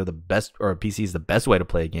PC games are the best, or PC is the best way to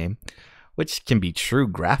play a game, which can be true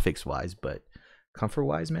graphics wise, but comfort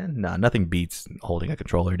wise, man, nah, nothing beats holding a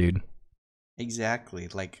controller, dude. Exactly.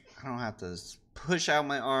 Like I don't have to push out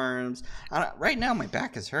my arms. Right now, my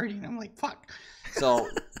back is hurting. I'm like, fuck. So.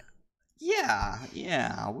 Yeah.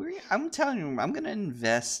 I'm telling you, I'm gonna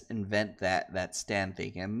invent that stand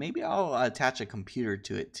thing, and maybe I'll attach a computer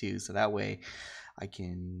to it too, so that way I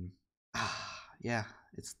can. Yeah,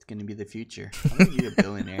 it's gonna be the future. I'm gonna be a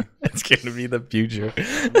billionaire. It's gonna be the future.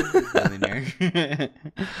 I'm gonna be a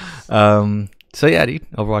billionaire. So yeah, dude,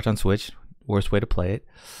 Overwatch on Switch, worst way to play it.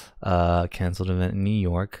 Canceled event in New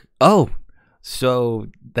York. Oh, so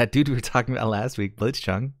that dude we were talking about last week,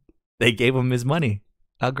 Blitzchung, they gave him his money.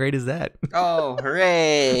 How great is that? Oh,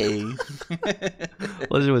 hooray!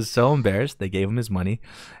 Blizzard was so embarrassed, they gave him his money,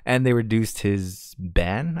 and they reduced his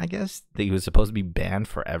ban, I guess. He was supposed to be banned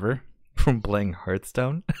forever from playing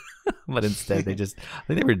Hearthstone. But instead, I think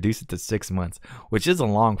they reduced it to 6 months, which is a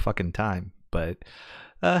long fucking time. But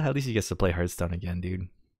at least he gets to play Hearthstone again, dude.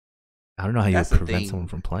 I don't know how you would prevent someone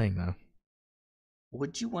from playing, though.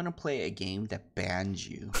 Would you want to play a game that banned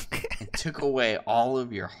you and took away all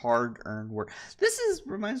of your hard-earned work?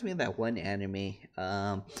 Reminds me of that one anime.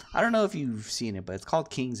 I don't know if you've seen it, but it's called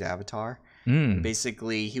King's Avatar.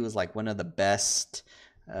 Basically, he was like one of the best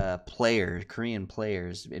Korean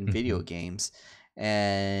players in video games,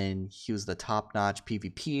 and he was the top-notch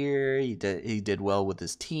PvPer. He did well with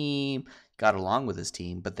his team, got along with his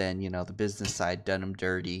team, but then the business side done him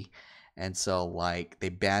dirty, and so like they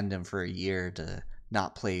banned him for a year to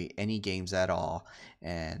not play any games at all.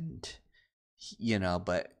 And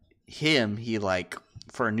but he like,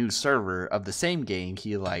 for a new server of the same game,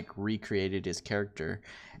 he like recreated his character,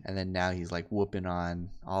 and then now he's like whooping on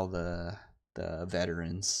all the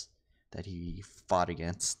veterans that he fought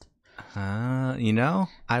against.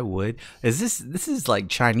 I would. This is like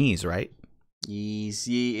Chinese, right?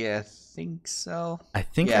 Yeah, I think so. I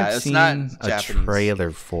think I've seen a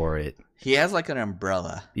trailer for it. He has like an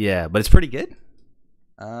umbrella. Yeah, but it's pretty good.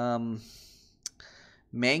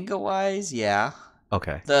 Manga wise, yeah.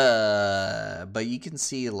 Okay. But you can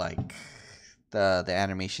see like the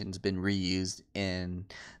animation's been reused in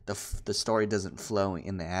the story doesn't flow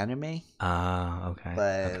in the anime. Okay.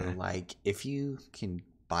 But like if you can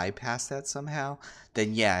bypass that somehow,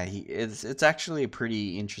 then yeah, it's actually a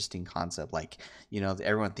pretty interesting concept. Like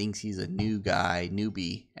everyone thinks he's a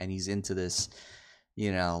newbie, and he's into this,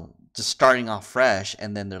 just starting off fresh,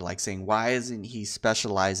 and then they're like saying, why isn't he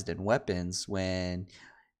specialized in weapons when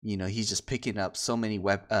he's just picking up so many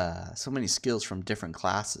skills from different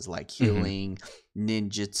classes like healing,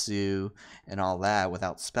 ninjutsu, and all that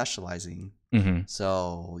without specializing.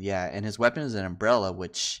 So yeah, and his weapon is an umbrella,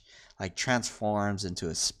 which like transforms into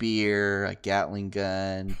a spear, a Gatling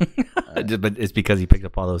gun. But it's because he picked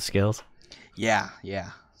up all those skills. Yeah.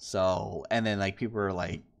 So, and then like people are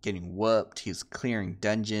like getting whooped. He's clearing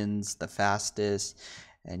dungeons the fastest,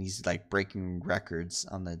 and he's like breaking records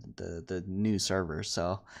on the new server.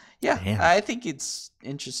 So yeah, damn. I think it's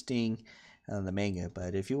interesting on the manga,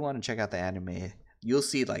 but if you want to check out the anime, you'll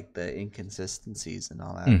see like the inconsistencies and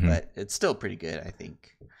all that. But it's still pretty good, I think.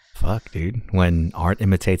 Fuck, dude. When art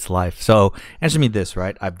imitates life. So answer me this,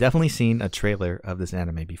 right? I've definitely seen a trailer of this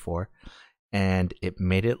anime before, and it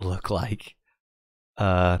made it look like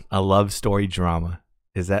a love story drama.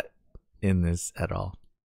 Is that in this at all?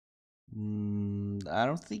 I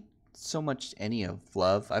don't think so much any of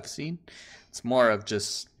love I've seen. It's more of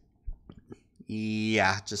just,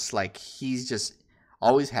 yeah, just like he's just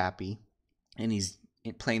always happy, and he's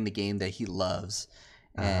playing the game that he loves,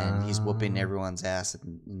 and he's whooping everyone's ass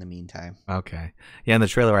in the meantime. Okay. Yeah, in the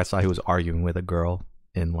trailer I saw he was arguing with a girl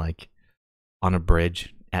in like on a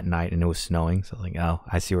bridge at night, and it was snowing. So like, oh,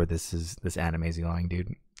 I see where this anime's going,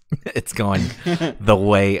 dude. It's going the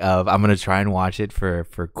way of I'm gonna try and watch it for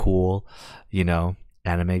cool,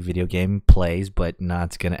 anime video game plays, but no,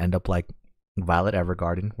 it's gonna end up like Violet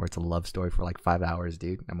Evergarden, where it's a love story for like 5 hours,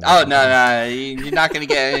 dude. Oh no, you're not gonna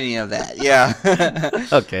get any of that. Yeah.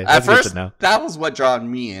 Okay. At first, that was what drew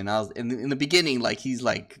me in. I was in the beginning, like he's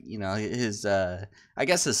like, his I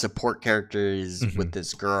guess his support character is with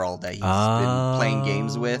this girl that he's been playing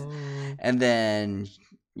games with, and then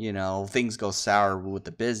things go sour with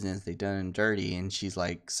the business. They done him dirty, and she's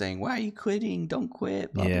like saying, "Why are you quitting? Don't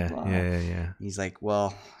quit." Blah, yeah, blah, blah. Yeah. He's like,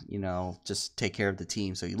 "Well, just take care of the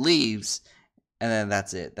team." So he leaves. And then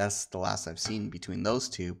that's it. That's the last I've seen between those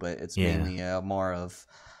two. But it's mainly more of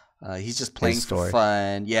he's just playing for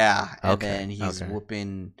fun. Yeah. And then he's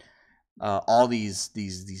whooping all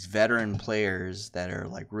these veteran players that are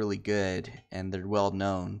like really good, and they're well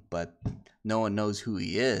known, but no one knows who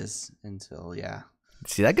he is until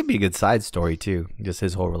See, that could be a good side story too. Just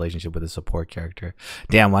his whole relationship with the support character.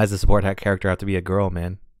 Damn, why does the support character have to be a girl,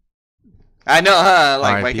 man? I know, huh?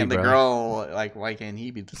 Like, why can't the girl, why can't he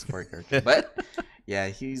be the support character? But, yeah,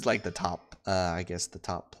 he's like the top, I guess, the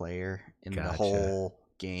top player in the whole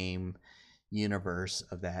game universe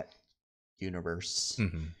of that universe.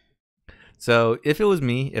 So, if it was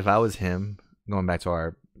me, if I was him, going back to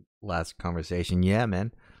our last conversation, yeah,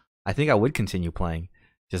 man, I think I would continue playing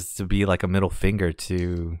just to be like a middle finger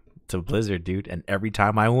to Blizzard, dude. And every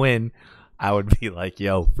time I win, I would be like,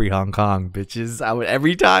 "Yo, free Hong Kong, bitches!" I would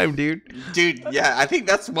every time, dude. Dude, yeah, I think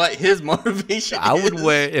that's what his motivation. I would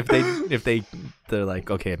wear if they're like,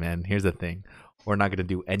 "Okay, man, here's the thing: we're not gonna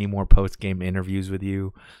do any more post game interviews with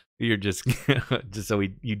you. You're just so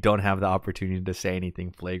you don't have the opportunity to say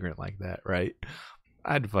anything flagrant like that, right?"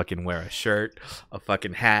 I'd fucking wear a shirt, a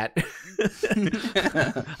fucking hat.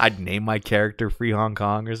 I'd name my character Free Hong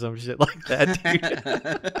Kong or some shit like that,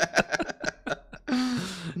 dude.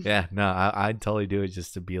 Yeah, no, I'd totally do it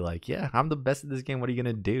just to be like, yeah, I'm the best at this game. What are you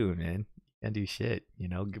gonna do, man? Can't do shit.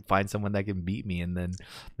 Find someone that can beat me, and then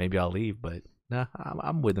maybe I'll leave. But nah,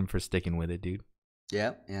 I'm with him for sticking with it, dude.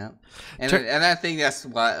 Yeah. And I think that's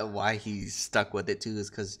why he's stuck with it too, is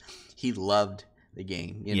because he loved the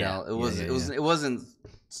game. It wasn't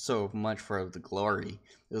so much for the glory.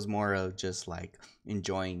 It was more of just like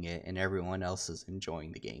enjoying it, and everyone else is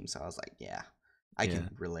enjoying the game. So I was like, yeah, I can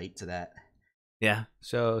relate to that. Yeah,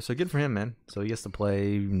 so good for him, man. So he gets to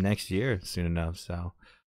play next year soon enough. So,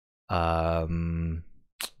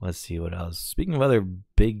 let's see what else. Speaking of other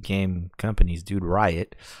big game companies, dude,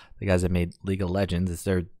 Riot, the guys that made League of Legends, it's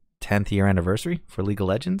their 10th year anniversary for League of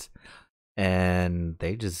Legends, and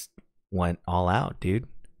they just went all out, dude.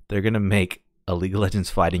 They're gonna make a League of Legends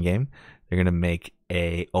fighting game. They're gonna make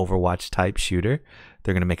a Overwatch type shooter.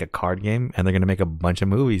 They're gonna make a card game, and they're gonna make a bunch of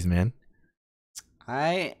movies, man.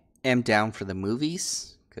 I am down for the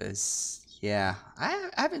movies because I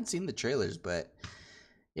haven't seen the trailers, but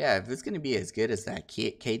if it's gonna be as good as that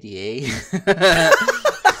KDA.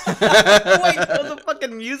 Wait, that was a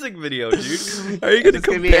fucking music video, dude. Are you gonna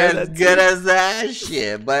compare as good as that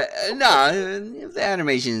shit? But no, if the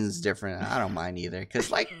animation is different, I don't mind either.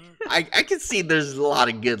 Because like I can see there's a lot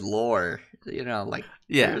of good lore.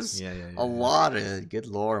 There's a lot of good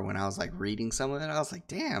lore. When I was like reading some of it, I was like,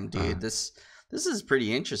 damn, dude, this is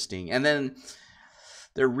pretty interesting. And then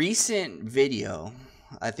the recent video,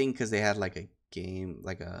 I think because they had like a game,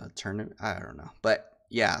 like a tournament, I don't know. But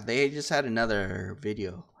yeah, they just had another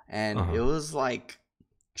video, and it was like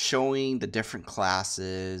showing the different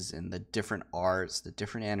classes and the different arts, the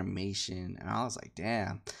different animation. And I was like,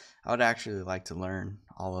 damn, I would actually like to learn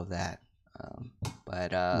all of that.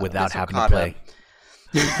 But without having to play.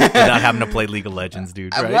 Without having to play League of Legends,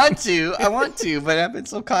 dude. Right? I want to, but I've been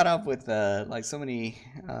so caught up with like so many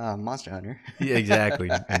Monster Hunter. Yeah, exactly.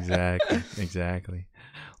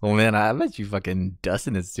 Well, man, I bet you fucking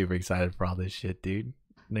Dustin is super excited for all this shit, dude.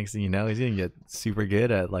 Next thing you know, he's gonna get super good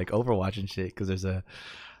at like Overwatch and shit because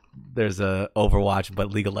there's a Overwatch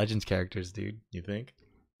but League of Legends characters, dude. You think?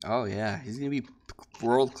 Oh yeah, he's gonna be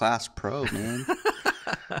world-class pro, man.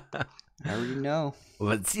 I already know.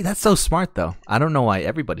 But see, that's so smart though. I don't know why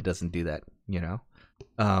everybody doesn't do that,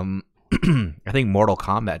 I think Mortal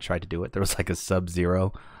Kombat tried to do it. There was like a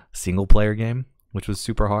Sub-Zero single player game, which was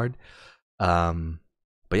super hard.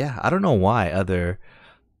 But yeah, I don't know why other,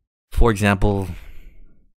 for example,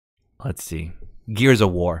 let's see, Gears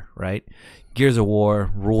of War, right? Gears of War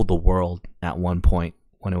ruled the world at one point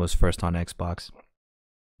when it was first on Xbox.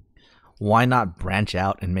 Why not branch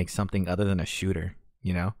out and make something other than a shooter?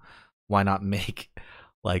 You know, why not make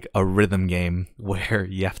like a rhythm game where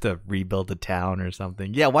you have to rebuild a town or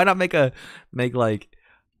something? Yeah, why not make like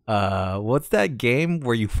what's that game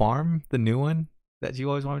where you farm, the new one that you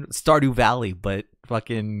always wanted? Stardew Valley, but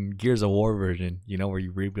fucking Gears of War version, you know, where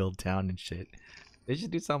you rebuild town and shit. They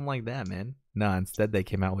should do something like that, man. No, instead they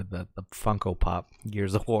came out with the Funko Pop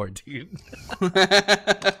Gears of War, dude.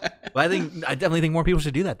 But I definitely think more people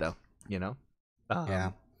should do that though. You know,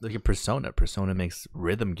 yeah. Look at Persona. Persona makes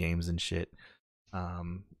rhythm games and shit.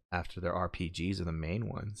 After their RPGs are the main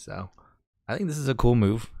one, so I think this is a cool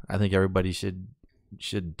move. I think everybody should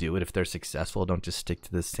do it if they're successful. Don't just stick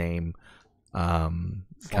to the same kind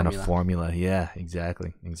of formula. Yeah,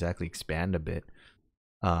 exactly. Expand a bit.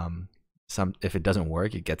 If it doesn't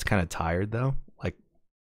work, it gets kind of tired though. Like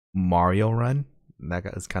Mario Run, that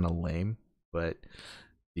is kind of lame. But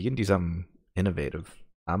you can do something innovative.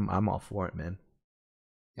 I'm all for it, man.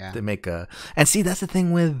 Yeah. They make and see, that's the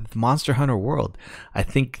thing with Monster Hunter World. I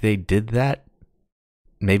think they did that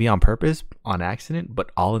maybe on purpose, on accident,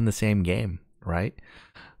 but all in the same game, right?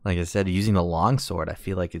 Like I said, using the longsword, I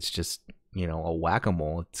feel like it's just, you know, a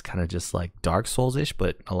whack-a-mole. It's kind of just like Dark Souls-ish,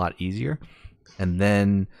 but a lot easier. And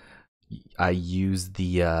then I use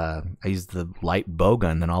the light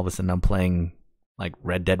bowgun, then all of a sudden I'm playing like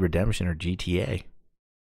Red Dead Redemption or GTA.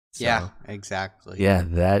 So, yeah, exactly. Yeah,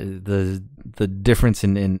 that the difference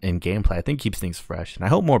in gameplay, I think, keeps things fresh, and I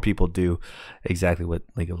hope more people do exactly what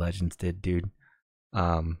League of Legends did, dude.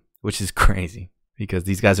 Which is crazy because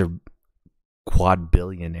these guys are quad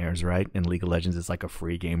billionaires, right? And League of Legends is like a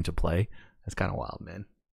free game to play. That's kind of wild, man.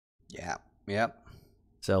 Yeah. Yep.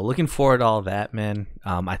 So looking forward to all that, man.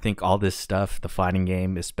 I think all this stuff, the fighting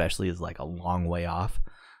game especially, is like a long way off.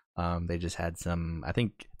 They just had some, I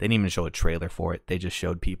think they didn't even show a trailer for it. They just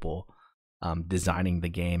showed people designing the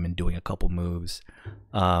game and doing a couple moves.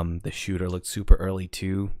 The shooter looked super early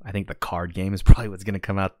too. I think the card game is probably what's going to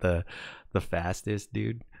come out the fastest,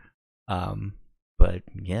 dude. But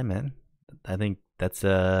yeah, man, I think that's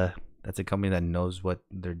a company that knows what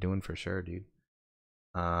they're doing for sure, dude.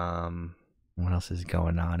 What else is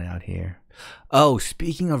going on out here? Oh,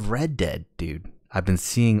 speaking of Red Dead, dude, I've been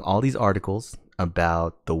seeing all these articles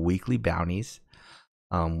about the weekly bounties,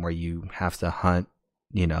 where you have to hunt,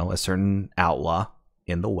 you know, a certain outlaw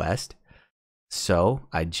in the West. So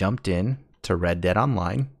I jumped in to Red Dead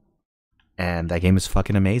Online, and that game is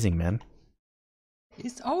fucking amazing, man.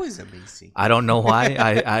 It's always amazing. I don't know why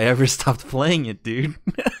I ever stopped playing it, dude.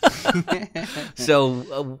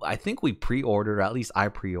 So I think we pre-ordered, or at least I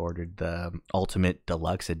pre-ordered the Ultimate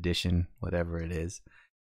Deluxe Edition, whatever it is.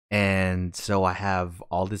 And so I have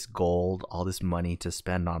all this gold, all this money to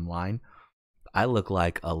spend online. I look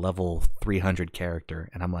like a level 300 character,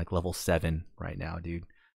 and I'm like level 7 right now, dude.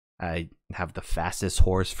 I have the fastest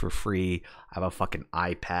horse for free. I have a fucking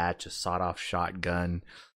eye patch, a sawed-off shotgun,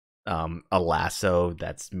 a lasso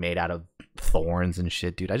that's made out of thorns and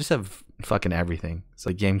shit, dude. I just have fucking everything. So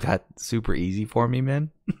the game got super easy for me,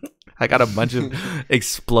 man. I got a bunch of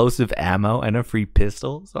explosive ammo and a free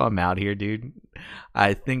pistol, so I'm out here, dude.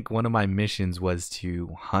 I think one of my missions was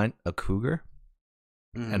to hunt a cougar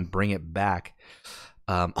and bring it back.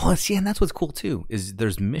 See, and that's what's cool too, is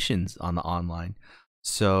there's missions on the online.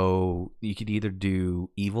 So you could either do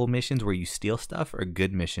evil missions where you steal stuff, or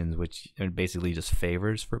good missions, which are basically just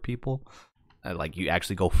favors for people. Like you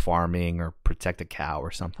actually go farming or protect a cow or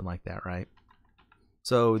something like that, right?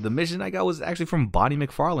 So the mission I got was actually from Bonnie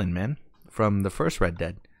McFarlane, man, from the first Red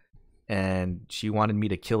Dead. And she wanted me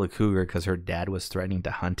to kill a cougar because her dad was threatening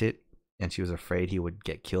to hunt it, and she was afraid he would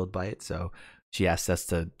get killed by it. So she asked us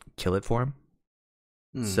to kill it for him.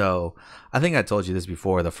 So I think I told you this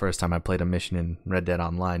before, the first time I played a mission in Red Dead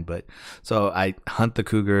Online. But so I hunt the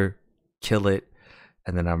cougar, kill it,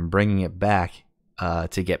 and then I'm bringing it back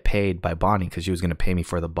to get paid by Bonnie because she was going to pay me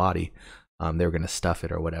for the body. They were going to stuff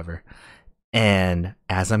it or whatever. And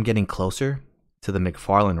as I'm getting closer to the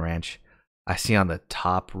McFarlane Ranch, I see on the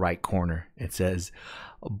top right corner, it says,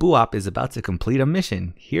 Buop is about to complete a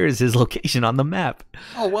mission. Here is his location on the map.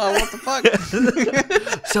 Oh, wow, what the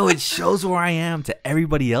fuck? So it shows where I am to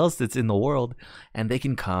everybody else that's in the world, and they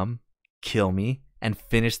can come, kill me, and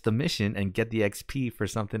finish the mission and get the XP for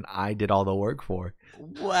something I did all the work for.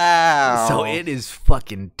 Wow. So it is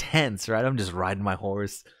fucking tense, right? I'm just riding my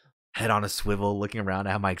horse, head on a swivel, looking around.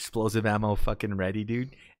 I have my explosive ammo fucking ready,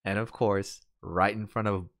 dude. And of course, right in front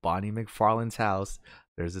of Bonnie McFarlane's house,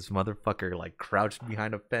 There's this motherfucker like crouched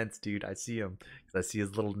behind a fence, dude. I see him because I see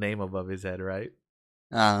his little name above his head, right?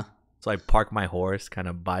 So I park my horse kind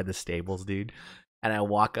of by the stables, dude, and I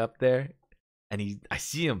walk up there, and I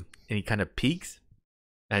see him, and he kind of peeks,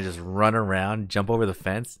 and I just run around, jump over the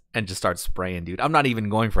fence, and just start spraying, dude. I'm not even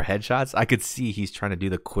going for headshots. I could see he's trying to do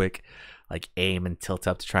the quick, like, aim and tilt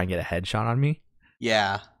up to try and get a headshot on me.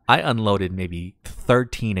 Yeah. I unloaded maybe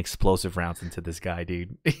 13 explosive rounds into this guy,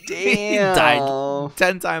 dude. Damn. He died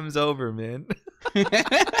 10 times over, man.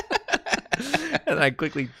 And I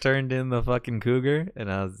quickly turned in the fucking cougar,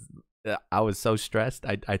 and I was so stressed.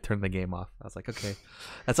 I turned the game off. I was like, okay,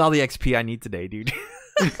 that's all the XP I need today, dude.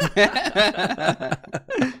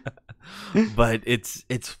 But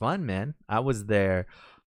it's fun, man. I was there.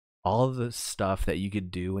 All of the stuff that you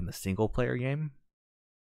could do in the single player game,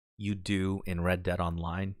 you do in Red Dead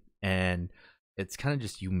Online, and it's kind of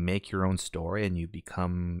just you make your own story and you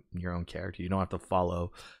become your own character. You don't have to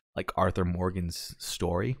follow like Arthur Morgan's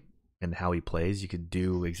story and how he plays. You could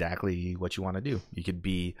do exactly what you want to do. You could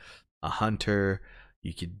be a hunter,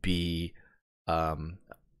 you could be a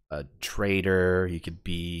trader, you could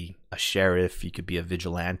be a sheriff, you could be a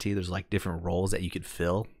vigilante. There's like different roles that you could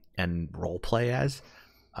fill and role play as.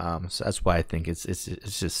 So that's why I think it's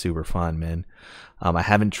just super fun, man. I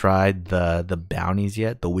haven't tried the bounties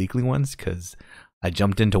yet, the weekly ones, because I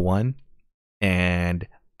jumped into one, and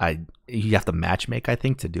you have to matchmake, I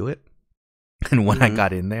think, to do it. And when I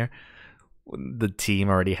got in there, the team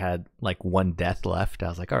already had like one death left. I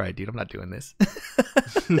was like, all right, dude, I'm not doing this.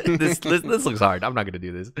 this looks hard. I'm not gonna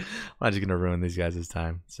do this. I'm not just gonna ruin these guys'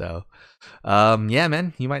 time. So, yeah,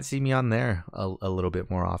 man, you might see me on there a little bit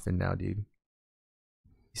more often now, dude.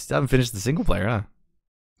 You still haven't finished the single player, huh?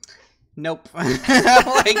 Nope.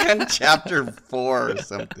 Like on chapter 4 or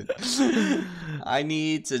something. I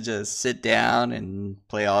need to just sit down and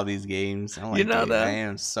play all these games. I'm like, dude, I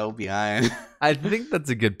am so behind. I think that's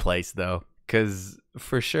a good place, though, because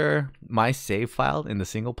for sure, my save file in the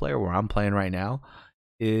single player where I'm playing right now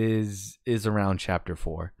is around chapter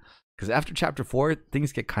 4. Because after chapter 4,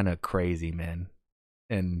 things get kind of crazy, man.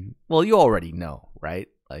 And, well, you already know, right?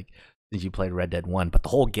 Like, since you played Red Dead 1, but the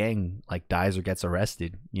whole gang like dies or gets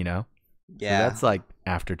arrested, you know? Yeah. So that's like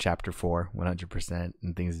after chapter 4, 100%,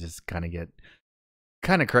 and things just kind of get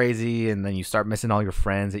kind of crazy, and then you start missing all your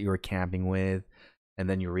friends that you were camping with, and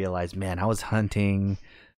then you realize, man, I was hunting,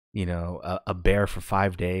 you know, a bear for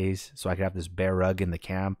 5 days so I could have this bear rug in the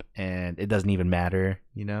camp, and it doesn't even matter,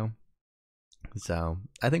 you know? So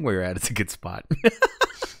I think where you're at, it's a good spot.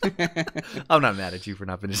 I'm not mad at you for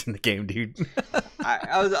not finishing the game, dude.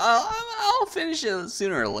 I'll finish it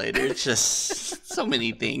sooner or later. It's just so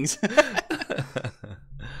many things.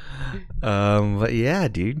 But yeah,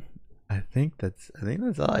 dude. I think that's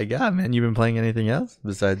all I got, man. You been playing anything else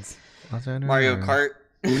besides Mario Kart?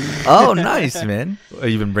 Oh, nice, man.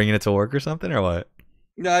 You been bringing it to work or something, or what?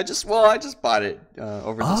 No, I just bought it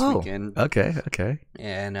over this weekend. Okay.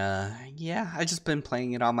 And yeah, I just been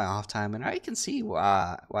playing it on my off time, and I can see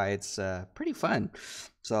why it's pretty fun.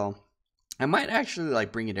 So I might actually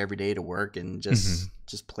like bring it every day to work and just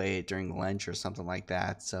play it during lunch or something like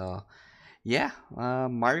that. So yeah,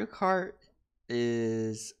 Mario Kart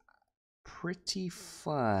is pretty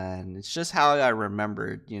fun. It's just how I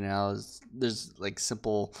remembered, you know. There's like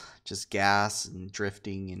simple just gas and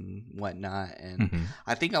drifting and whatnot, and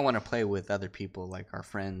I think I want to play with other people, like our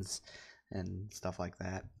friends and stuff like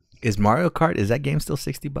that. Is Mario Kart, is that game still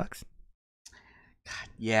 $60? God,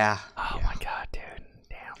 yeah. Oh yeah. My god, dude.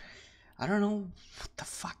 Damn. I don't know what the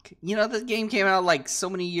fuck. You know, the game came out like so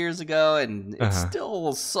many years ago, and it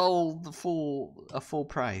still sold a full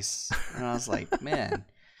price. And I was like, man,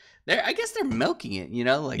 I guess they're milking it, you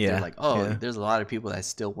know? Like, they're like, there's a lot of people that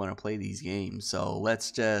still want to play these games, so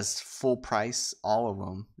let's just full price all of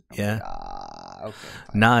them. I'm like, okay.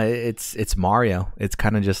 Fine. Nah, it's Mario. It's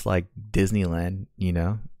kind of just like Disneyland, you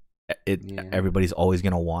know? Everybody's always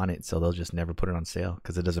going to want it, so they'll just never put it on sale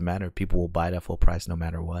because it doesn't matter. People will buy it at full price no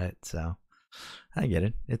matter what, so I get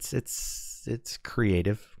it. It's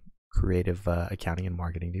creative accounting and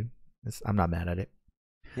marketing, dude. I'm not mad at it.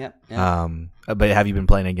 Yeah. But have you been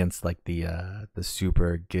playing against like the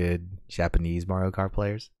super good Japanese Mario Kart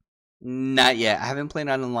players? Not yet. I haven't played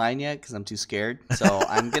online yet because I'm too scared. So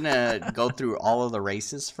I'm gonna go through all of the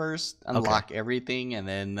races first, unlock everything, and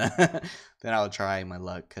then then I'll try my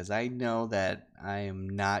luck because I know that I am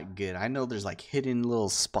not good. I know there's like hidden little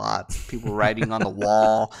spots, people riding on the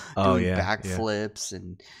wall, doing backflips,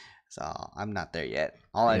 and so I'm not there yet.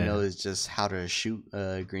 All I know is just how to shoot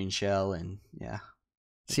a green shell, and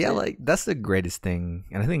See, like that's the greatest thing,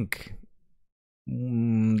 and I think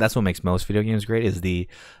That's what makes most video games great, is the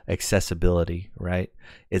accessibility, right?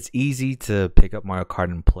 It's easy to pick up Mario Kart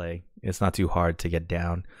and play. It's not too hard to get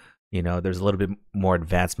down. You know, there's a little bit more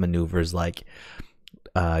advanced maneuvers like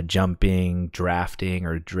jumping, drafting,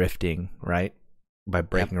 or drifting, right? By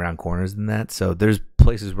breaking around corners and that. So there's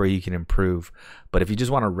places where you can improve. But if you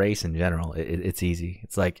just want to race in general, it's easy.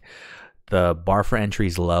 It's like the bar for entry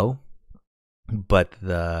is low, but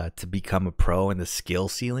to become a pro and the skill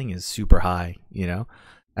ceiling is super high. You know,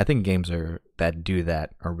 I think games that do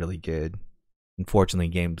that are really good. Unfortunately,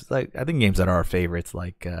 I think games that are our favorites,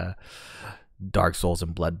 like Dark Souls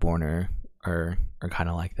and Bloodborne, are kind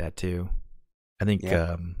of like that too. I think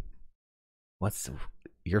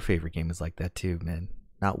your favorite game is like that too, man.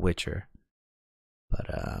 Not Witcher, but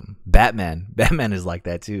Batman. Batman is like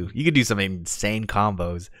that too. You could do some insane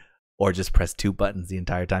combos, or just press 2 buttons the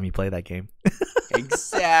entire time you play that game.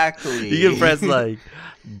 Exactly. You can press like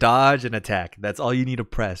dodge and attack. That's all you need to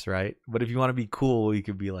press, right? But if you want to be cool, you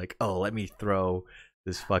could be like, oh, let me throw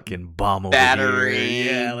this fucking bomb over battery,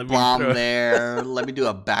 here. Yeah, let me bomb there. Let me do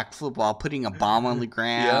a backflip while putting a bomb on the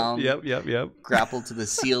ground. Yep. Grapple to the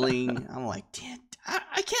ceiling. I'm like, damn,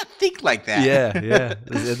 I can't think like that. Yeah.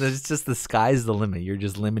 It's just the sky's the limit. You're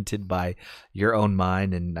just limited by your own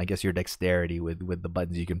mind and I guess your dexterity with the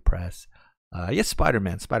buttons you can press. Yes,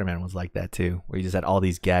 Spider-Man was like that too, where you just had all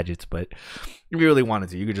these gadgets, but if you really wanted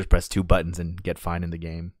to, you could just press 2 buttons and get fine in the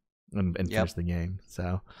game and finish the game.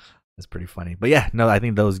 So that's pretty funny. But yeah, no, I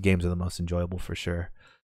think those games are the most enjoyable for sure.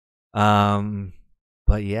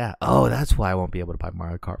 But yeah, that's why I won't be able to buy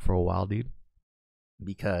Mario Kart for a while, dude.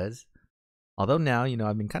 Because although now, you know,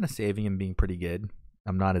 I've been kind of saving and being pretty good,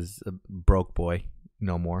 I'm not as a broke boy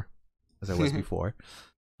no more as I was before.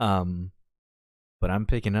 But I'm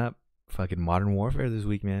picking up fucking Modern Warfare this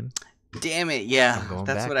week, man. Damn it, yeah.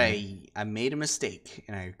 That's what I made a mistake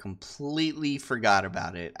and I completely forgot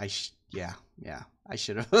about it. I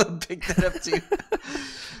should have picked that up too.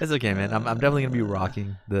 It's okay, man. I'm definitely gonna be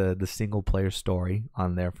rocking the single player story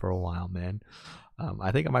on there for a while, man.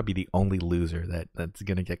 I think I might be the only loser that's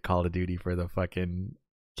gonna get Call of Duty for the fucking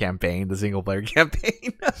campaign, the single player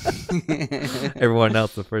campaign. Everyone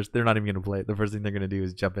else, they're not even gonna play it. The first thing they're gonna do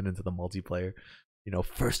is jump into the multiplayer. You know,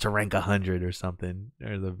 first to rank 100 or something,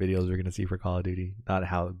 or the videos we're gonna see for Call of Duty, not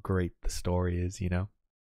how great the story is, you know.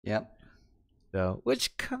 Yep. So,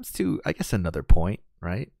 which comes to, I guess, another point,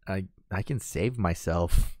 right? I can save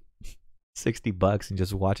myself $60 and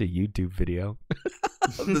just watch a YouTube video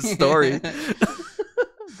of the story.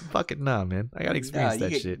 Fucking nah, man. I gotta experience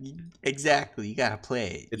that shit. Exactly. You gotta play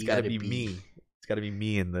it. It's gotta be me. It's gotta be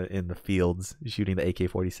me in the fields shooting the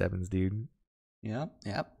AK-47s, dude.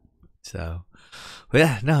 Yep. So,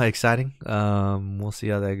 yeah, no, exciting. We'll see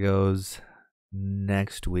how that goes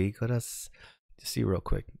next week. Let us just see real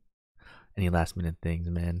quick. Any last minute things,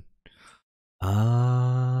 man?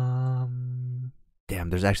 Damn,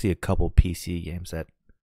 there's actually a couple PC games that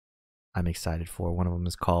I'm excited for. One of them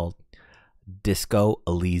is called Disco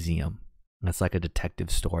Elysium. That's like a detective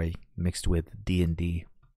story mixed with D&D.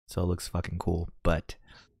 So it looks fucking cool, but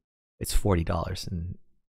it's $40 and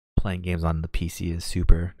playing games on the PC is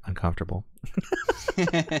super uncomfortable.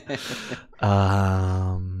 No,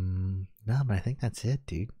 but I think that's it,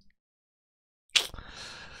 dude.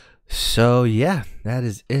 So yeah, that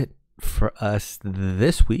is it for us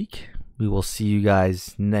this week. We will see you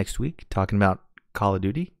guys next week talking about Call of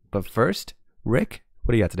Duty. But first, Rick,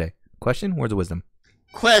 what do you got today? Question? Words of wisdom?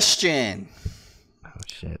 Question. Oh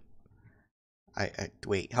shit. I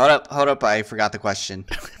wait. Hold up. I forgot the question.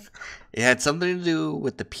 It had something to do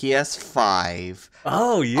with the PS5.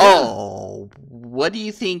 Oh yeah. Oh, what do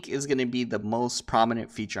you think is going to be the most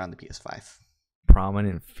prominent feature on the PS5?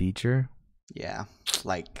 Prominent feature? Yeah,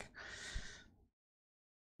 like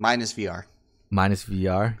minus VR. Minus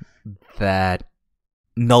VR. That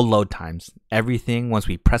no load times. Everything, once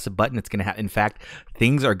we press a button, it's gonna happen. In fact,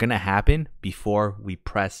 things are gonna happen before we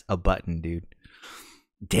press a button, dude.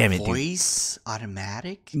 Damn it, dude. Voice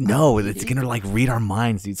automatic? No, it's gonna like read our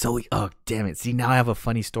minds, dude. So damn it. See, now I have a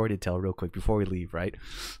funny story to tell real quick before we leave, right?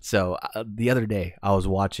 So the other day I was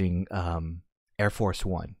watching Air Force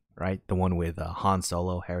One, right? The one with Han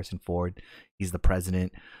Solo, Harrison Ford. He's the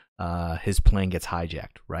president. His plane gets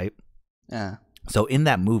hijacked, right? Yeah. So in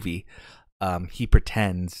that movie, he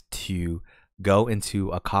pretends to go into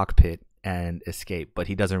a cockpit and escape, but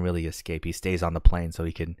he doesn't really escape. He stays on the plane so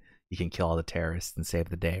he can kill all the terrorists and save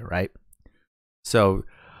the day, right? So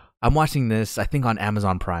I'm watching this, I think on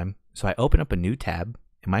Amazon Prime. So I open up a new tab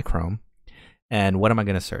in my Chrome, and what am I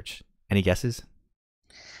going to search? Any guesses?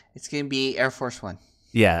 It's going to be Air Force One.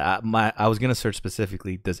 Yeah, I was going to search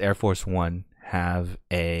specifically, does Air Force One have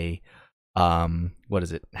a what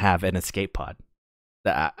is it? Have an escape pod.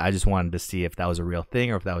 That I just wanted to see if that was a real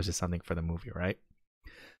thing or if that was just something for the movie, right?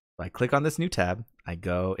 So I click on this new tab. I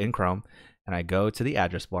go in Chrome and I go to the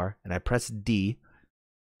address bar and I press D.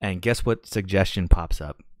 And guess what suggestion pops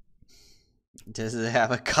up? Does it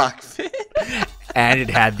have a cockpit? And it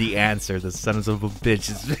had the answer, the sons of a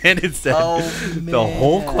bitches. And it said the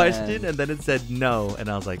whole question, and then it said no. And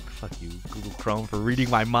I was like, fuck you, Google Chrome, for reading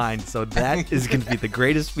my mind. So that is going to be the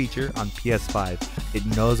greatest feature on PS5. It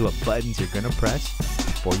knows what buttons you're going to press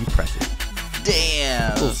before you press it.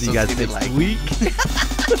 Damn. We'll see you guys next week.